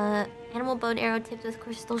 Animal bone arrow tipped with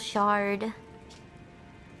crystal shard.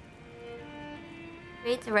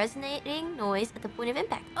 Creates a resonating noise at the point of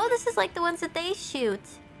impact. Oh, this is like the ones that they shoot.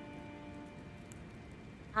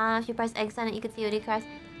 If you press X on it, you can see what it cracks.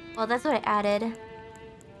 Well, that's what I added.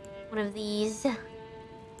 One of these.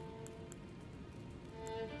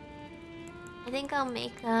 I think I'll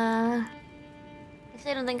make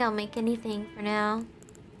actually, I don't think I'll make anything for now.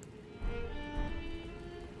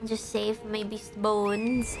 I'll just save maybe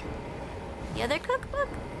bones. The other cookbook?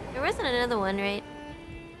 There wasn't another one, right?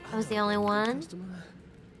 That was the only one.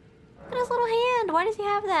 Look at his little hand. Why does he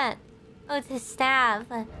have that? Oh, it's his staff.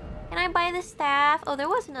 Can I buy the staff? Oh, there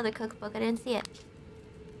was another cookbook. I didn't see it.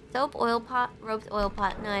 Soap, oil pot, roped oil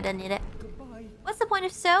pot. No, I don't need it. Goodbye. What's the point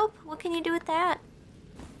of soap? What can you do with that?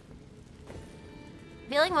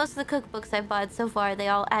 I feel like most of the cookbooks I've bought so far, they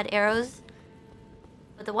all add arrows.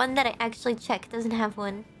 But the one that I actually checked doesn't have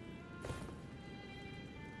one.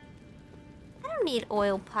 I don't need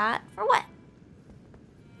oil pot. For what?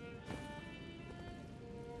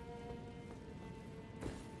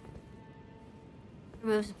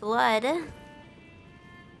 Removes blood.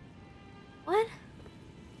 What?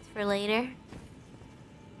 It's for later.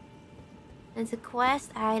 It's a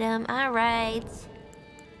quest item. Alright.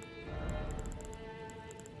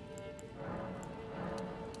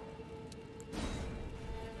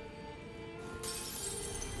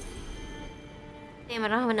 Damn, I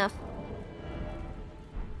don't have enough.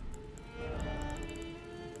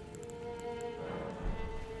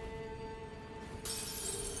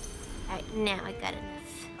 Alright, now I got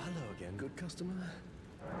enough. Hello again, good customer.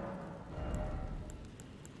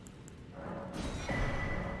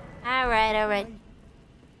 Alright, alright.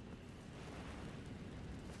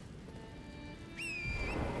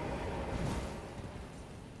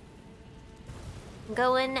 I'm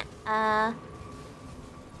going, out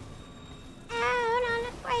on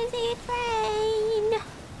a crazy train.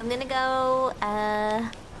 I'm gonna go, what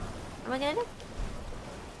am I gonna do?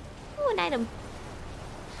 Ooh, an item.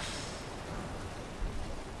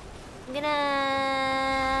 I'm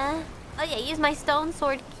gonna... Oh yeah, use my stone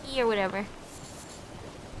sword key or whatever.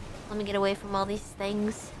 Let me get away from all these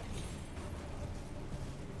things.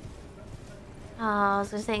 Oh, I was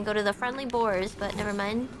gonna say go to the friendly boars, but never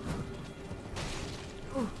mind.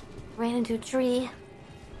 Ooh, ran into a tree.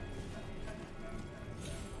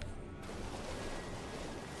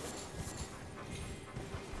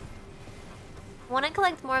 I want to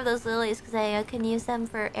collect more of those lilies because I can use them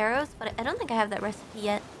for arrows, but I don't think I have that recipe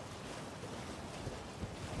yet.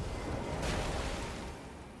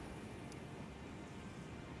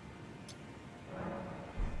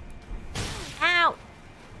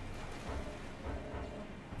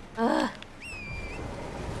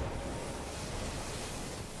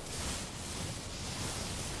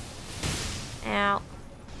 Ow.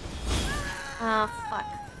 Oh, fuck.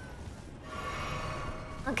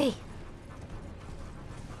 Okay.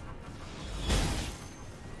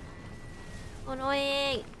 So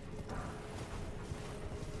annoying.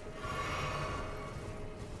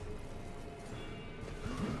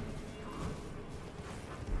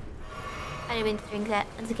 I didn't mean to drink that.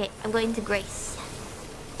 That's okay. I'm going to Grace.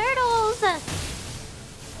 Turtles!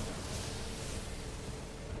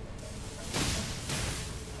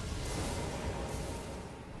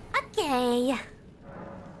 Okay.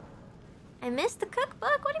 I missed the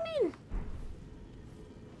cookbook? What do you mean?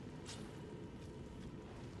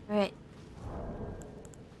 Alright.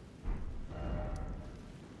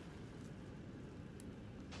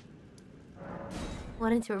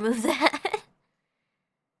 Wanted to remove that.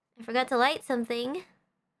 I forgot to light something.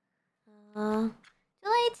 Too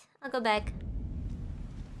late. I'll go back.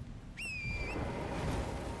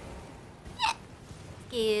 Yeah.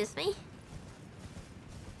 Excuse me.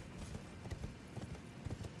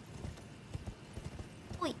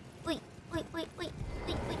 Wait.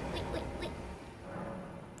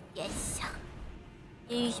 Yes.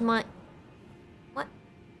 Use my... What?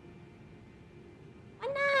 Why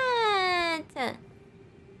not?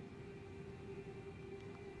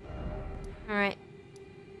 Alright.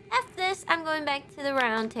 After this, I'm going back to the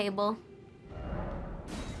round table.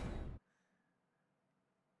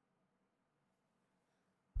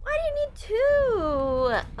 Why do you need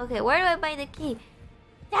two? Okay, where do I buy the key?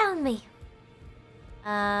 Down me.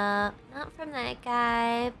 Not from that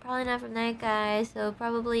guy. Probably not from that guy. So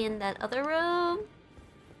probably in that other room.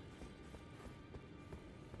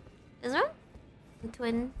 This room? The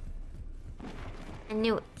twin. I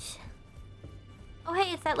knew it. Oh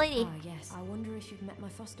hey, it's that lady. Ah yes. I wonder if you've met my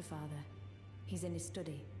foster father. He's in his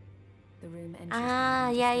study. The room entrance. Ah,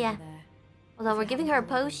 yeah. There. Hold on, we're giving her a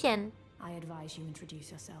potion. I advise you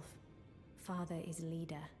introduce yourself. Father is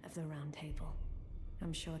leader of the Round Table.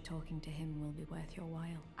 I'm sure talking to him will be worth your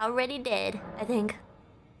while. Already did, I think.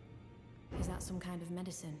 Is that some kind of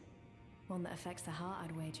medicine? One that affects the heart,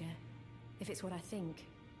 I'd wager. If it's what I think,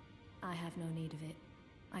 I have no need of it.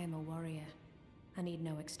 I am a warrior. I need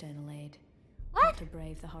no external aid. What? Not to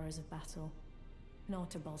brave the horrors of battle, nor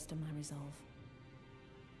to bolster my resolve.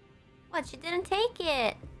 What? She didn't take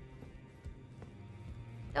it.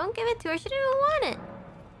 Don't give it to her. She didn't even want it.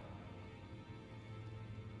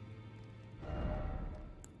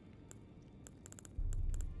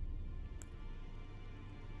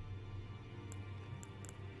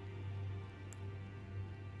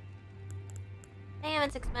 Damn,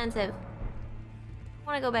 it's expensive. I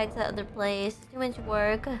want to go back to the other place. Too much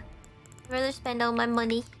work. I'd rather spend all my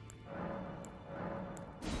money.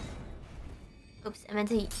 Oops, I meant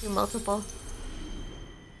to do multiple.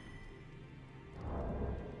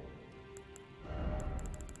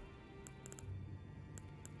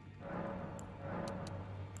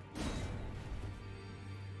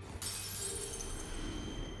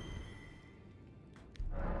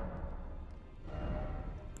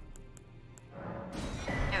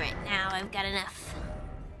 Alright, now I've got enough.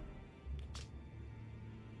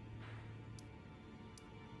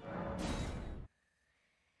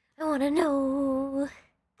 I wanna know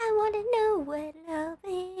what love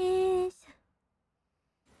is.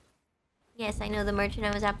 Yes, I know the merchant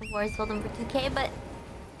I was at before. I sold them for 2K, but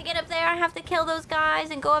to get up there, I have to kill those guys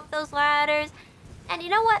and go up those ladders. And you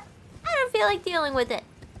know what? I don't feel like dealing with it.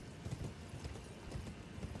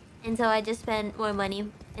 And so I just spent more money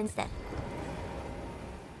instead.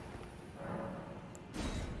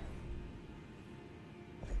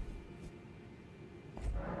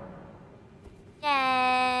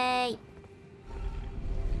 Yay!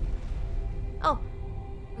 Oh,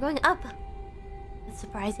 we're going up. That's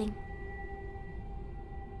surprising.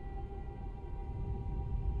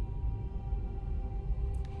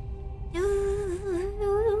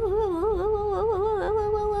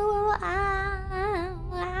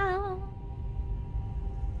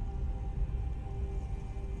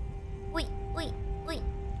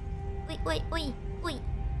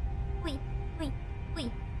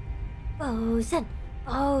 Wait. Bowson!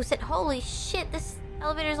 Holy shit, this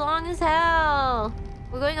elevator's long as hell!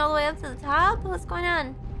 We're going all the way up to the top? What's going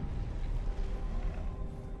on?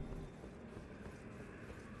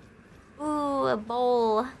 Ooh, a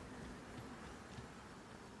bowl. It'd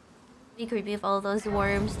be creepy if all of those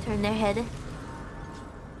worms turn their head.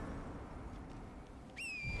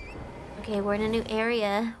 Okay, we're in a new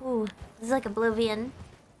area. Ooh, this is like Oblivion.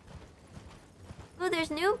 Ooh,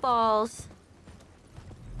 there's new balls.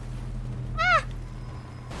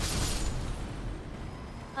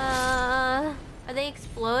 Are they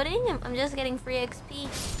exploding? I'm just getting free XP.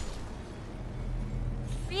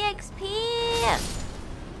 Free XP! yeah.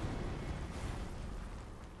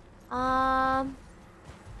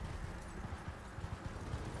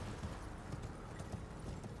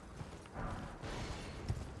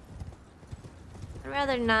 I'd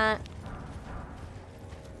rather not.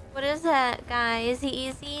 What is that guy? Is he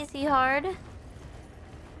easy? Is he hard?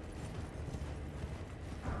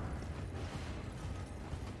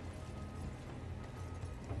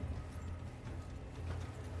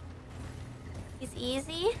 He's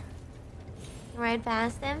easy? Ride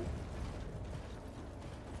past him?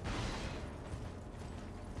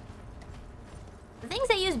 The things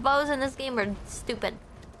that use bows in this game are stupid.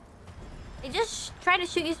 They just try to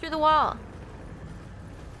shoot you through the wall.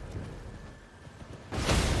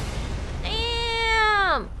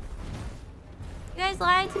 Damn! You guys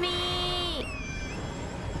lied to me!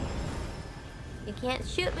 You can't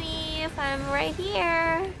shoot me if I'm right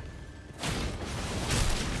here.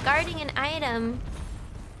 Guarding an item.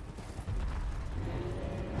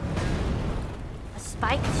 A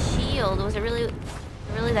spiked shield. Was it really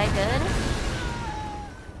that good?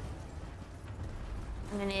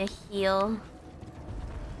 I'm gonna heal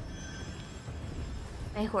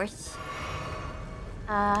my horse.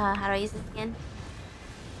 How do I use this again?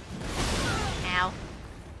 Ow.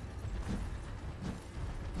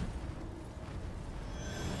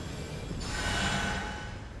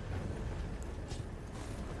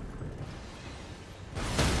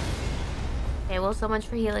 Okay, well, so much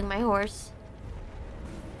for healing my horse.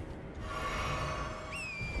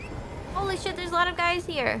 Holy shit, there's a lot of guys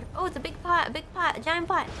here. Oh, it's a big pot, a giant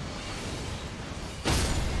pot.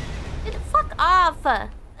 Dude, fuck off.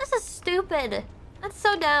 This is stupid. That's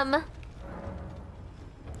so dumb.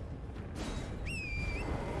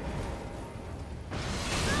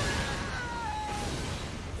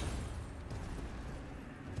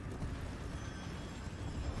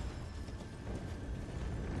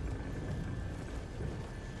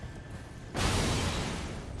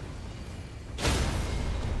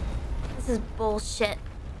 This is bullshit.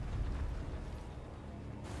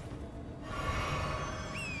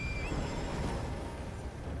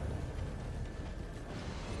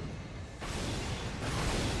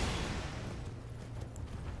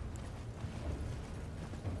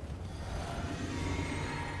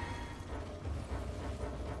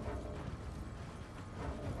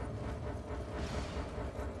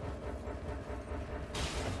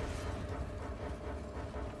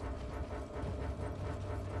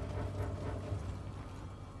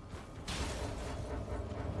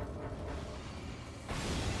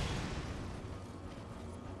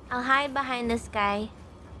 I'll hide behind this guy.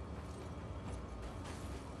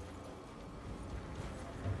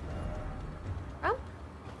 Oh?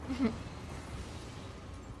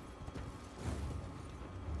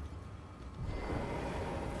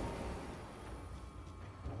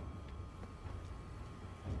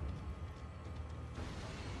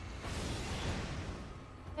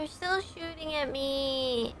 They're still shooting at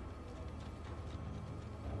me.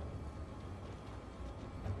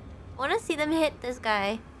 I want to see them hit this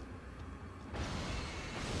guy.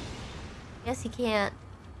 Guess he can't.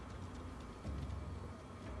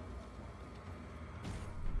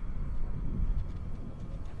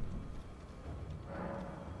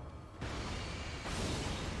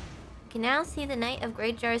 You can now see the Knight of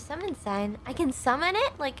Greatjar's summon sign. I can summon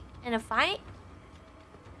it, like, in a fight?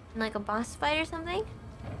 In, like, a boss fight or something?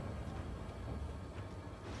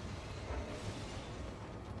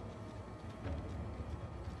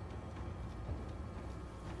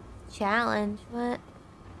 Challenge, what?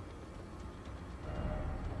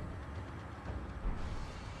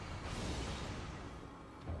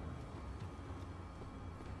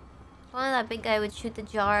 Only that big guy would shoot the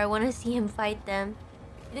jar. I want to see him fight them.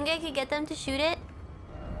 You think I could get them to shoot it?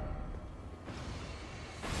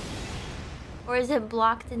 Or is it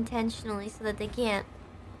blocked intentionally so that they can't?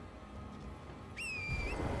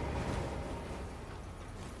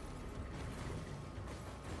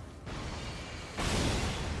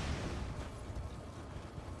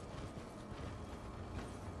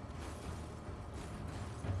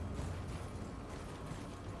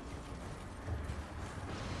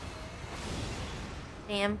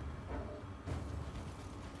 Damn.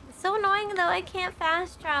 It's so annoying though, I can't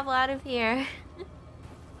fast travel out of here.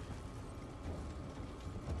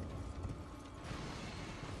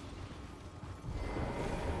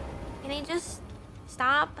 Can he just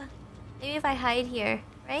stop? Maybe if I hide here,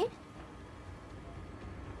 right?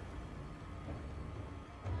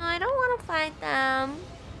 No, I don't want to fight them.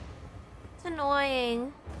 It's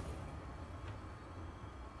annoying.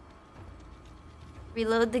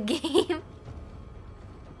 Reload the game.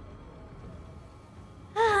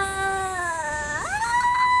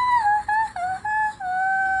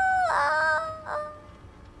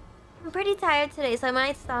 tired today, so I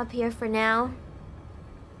might stop here for now.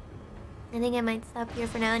 I think I might stop here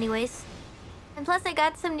for now anyways. And plus I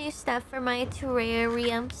got some new stuff for my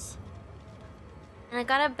terrariums. And I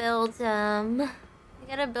gotta build,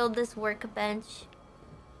 this workbench.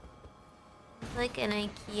 It's like an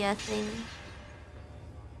IKEA thing.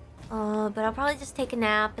 But I'll probably just take a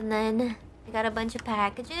nap, and then I got a bunch of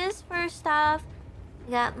packages for stuff. I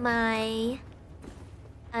got my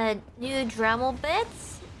new Dremel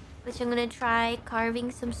bits, which I'm gonna try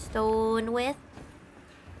carving some stone with.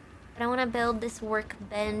 But I want to build this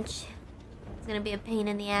workbench. It's gonna be a pain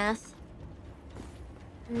in the ass.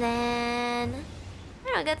 And then I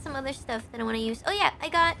don't know, I got some other stuff that I want to use. Oh yeah, I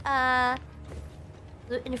got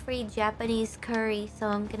gluten-free Japanese curry, so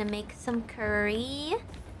I'm gonna make some curry.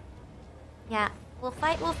 Yeah, we'll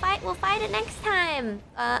fight it next time.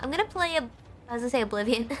 I'm gonna play I was gonna say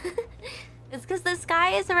Oblivion. It's because the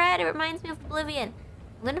sky is red, it reminds me of Oblivion.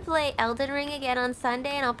 I'm gonna play Elden Ring again on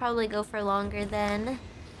Sunday, and I'll probably go for longer then.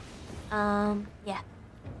 Yeah.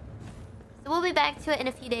 So we'll be back to it in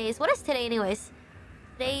a few days. What is today anyways?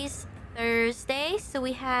 Today's Thursday, so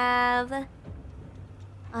we have...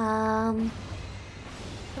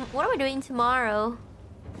 what are we doing tomorrow?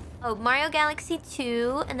 Oh, Mario Galaxy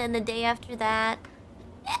 2, and then the day after that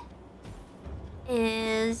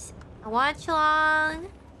is a watch-along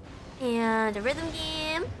and a rhythm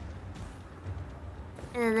game.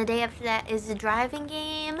 And then the day after that is a driving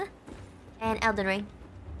game and Elden Ring.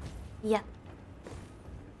 Yep.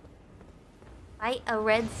 Fight a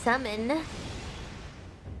red summon.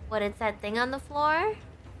 What, it's that thing on the floor?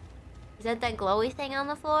 Is that glowy thing on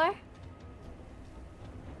the floor?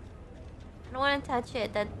 I don't want to touch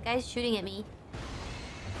it. That guy's shooting at me.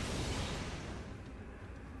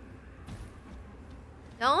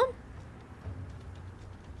 Don't?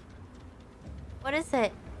 What is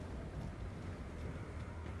it?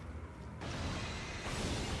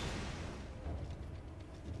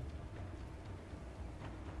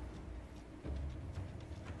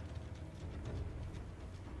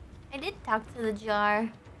 I did talk to the jar.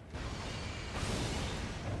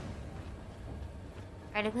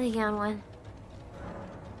 Alright, I'm clicking on one.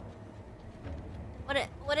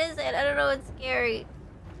 What is it? I don't know, it's scary.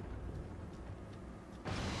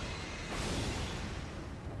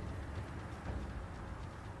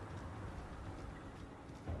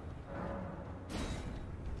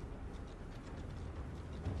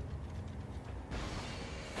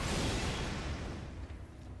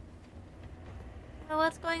 Oh,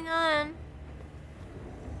 what's going on?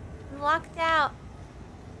 I'm locked out.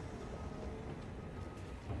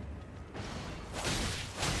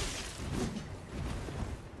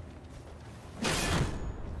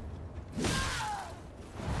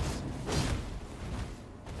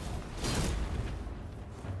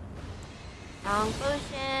 Wrong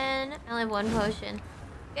potion. I only have one potion. You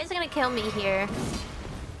guys are gonna kill me here.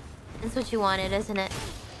 That's what you wanted, isn't it?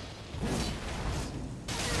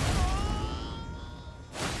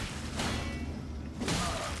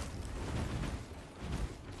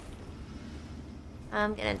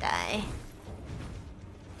 I'm gonna die.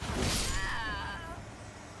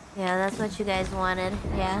 Yeah, that's what you guys wanted.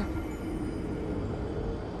 Yeah.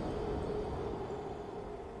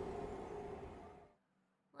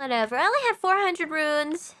 Whatever. I only have 400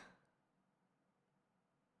 runes.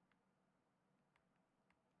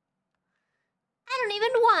 I don't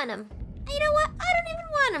even want them. You know what? I don't even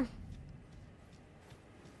want them.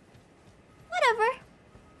 Whatever.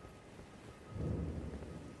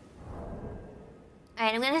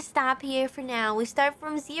 Alright, I'm gonna stop here for now. We start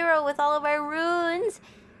from 0 with all of our runes.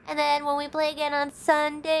 And then when we play again on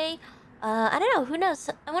Sunday, I don't know, who knows?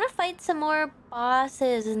 I want to fight some more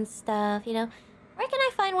bosses and stuff, you know? Where can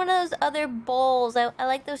I find one of those other bowls? I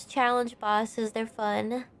like those challenge bosses. They're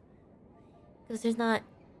fun. Because there's not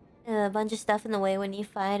a bunch of stuff in the way when you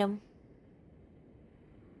fight them.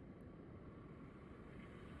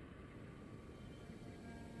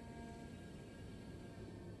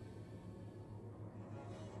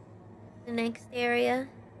 The next area.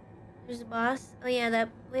 There's a boss. Oh yeah, that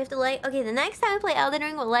we have to light. Okay, the next time we play Elden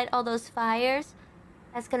Ring, we'll light all those fires.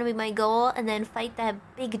 That's gonna be my goal. And then fight that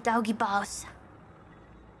big doggy boss.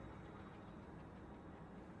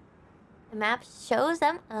 The map shows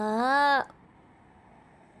them. Yeah,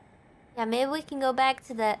 maybe we can go back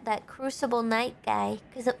to that Crucible Knight guy.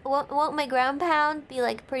 Because won't my ground pound be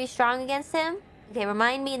like pretty strong against him? Okay,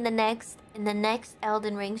 remind me in the next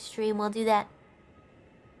Elden Ring stream. We'll do that.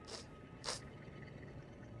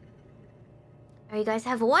 Alright, you guys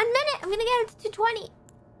have 1 minute. I'm gonna get it to 220.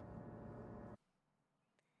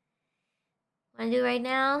 Wanna do it right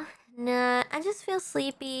now? Nah, I just feel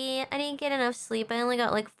sleepy. I didn't get enough sleep. I only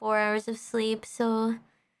got like 4 hours of sleep, so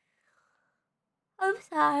I'm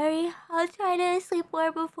sorry. I'll try to sleep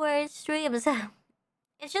more before streams.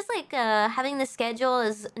 It's just like having the schedule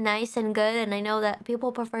is nice and good, and I know that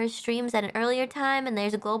people prefer streams at an earlier time, and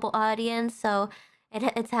there's a global audience, so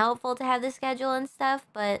it's helpful to have the schedule and stuff.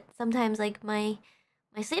 But sometimes like my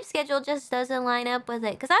sleep schedule just doesn't line up with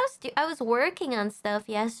it, because I was working on stuff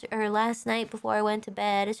last night before I went to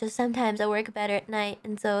bed. It's just sometimes I work better at night,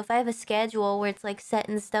 and so if I have a schedule where it's like set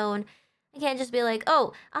in stone, I can't just be like,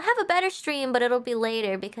 oh, I'll have a better stream, but it'll be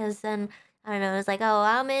later, because then I don't know, it's like, oh,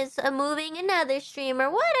 I'll miss moving another stream or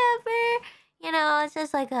whatever. You know, it's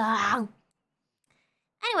just like,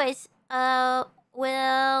 Anyways,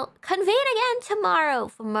 we'll convene again tomorrow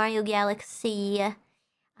for Mario Galaxy. I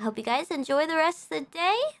hope you guys enjoy the rest of the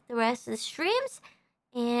day, the rest of the streams,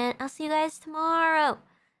 and I'll see you guys tomorrow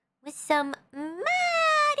with some Mario.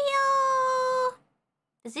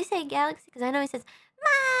 Does he say Galaxy? Because I know he says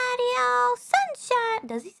Mario Sunshine.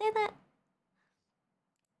 Does he say that?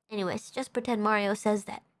 Anyways, just pretend Mario says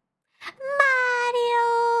that. Mario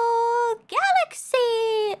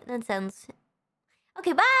Galaxy! That sounds...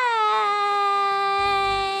 Okay, bye!